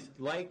 matches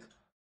like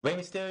Rey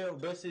Mysterio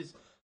versus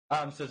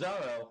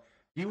Cesaro,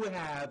 you would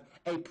have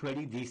a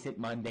pretty decent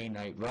Monday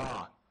Night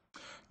Raw.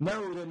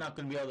 No, they're not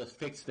going to be able to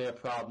fix their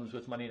problems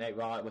with Monday Night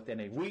Raw within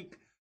a week.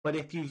 But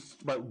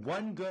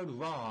one good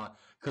Raw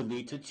could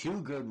lead to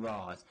 2 good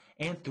Raws,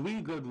 and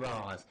 3 good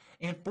Raws,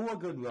 and 4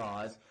 good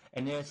Raws,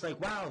 and then it's like,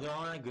 wow, they're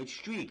on a good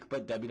streak.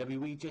 But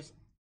WWE just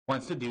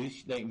wants to do,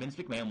 Vince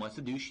McMahon wants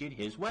to do shit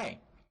his way.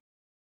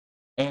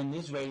 And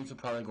these ratings are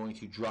probably going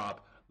to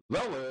drop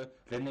lower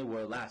than they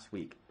were last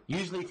week.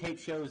 Usually tape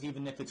shows,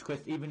 even if it's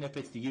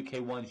the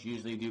UK ones,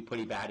 usually do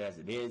pretty bad as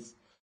it is.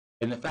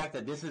 And the fact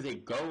that this is a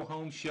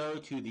go-home show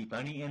to the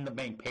Money in the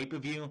Bank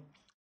pay-per-view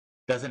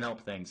doesn't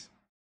help things.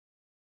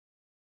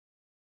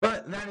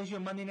 But that is your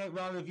Monday Night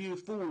Raw review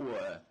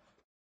for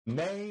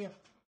May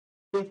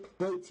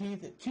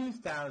 13th,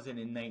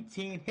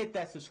 2019. Hit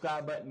that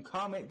subscribe button,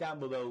 comment down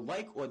below,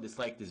 like or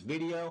dislike this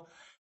video.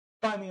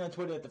 Find me on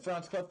Twitter at The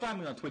France Club.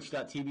 Find me on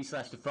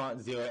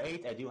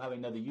twitch.tv/TheFront08. I do have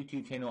another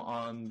YouTube channel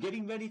I'm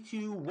getting ready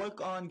to work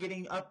on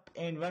getting up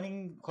and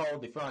running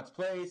called The France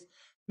Plays.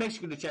 Make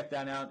sure to check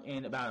that out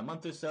in about a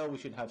month or so. We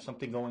should have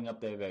something going up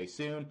there very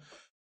soon.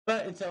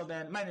 But until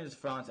then, my name is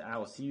France, and I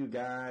will see you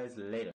guys later.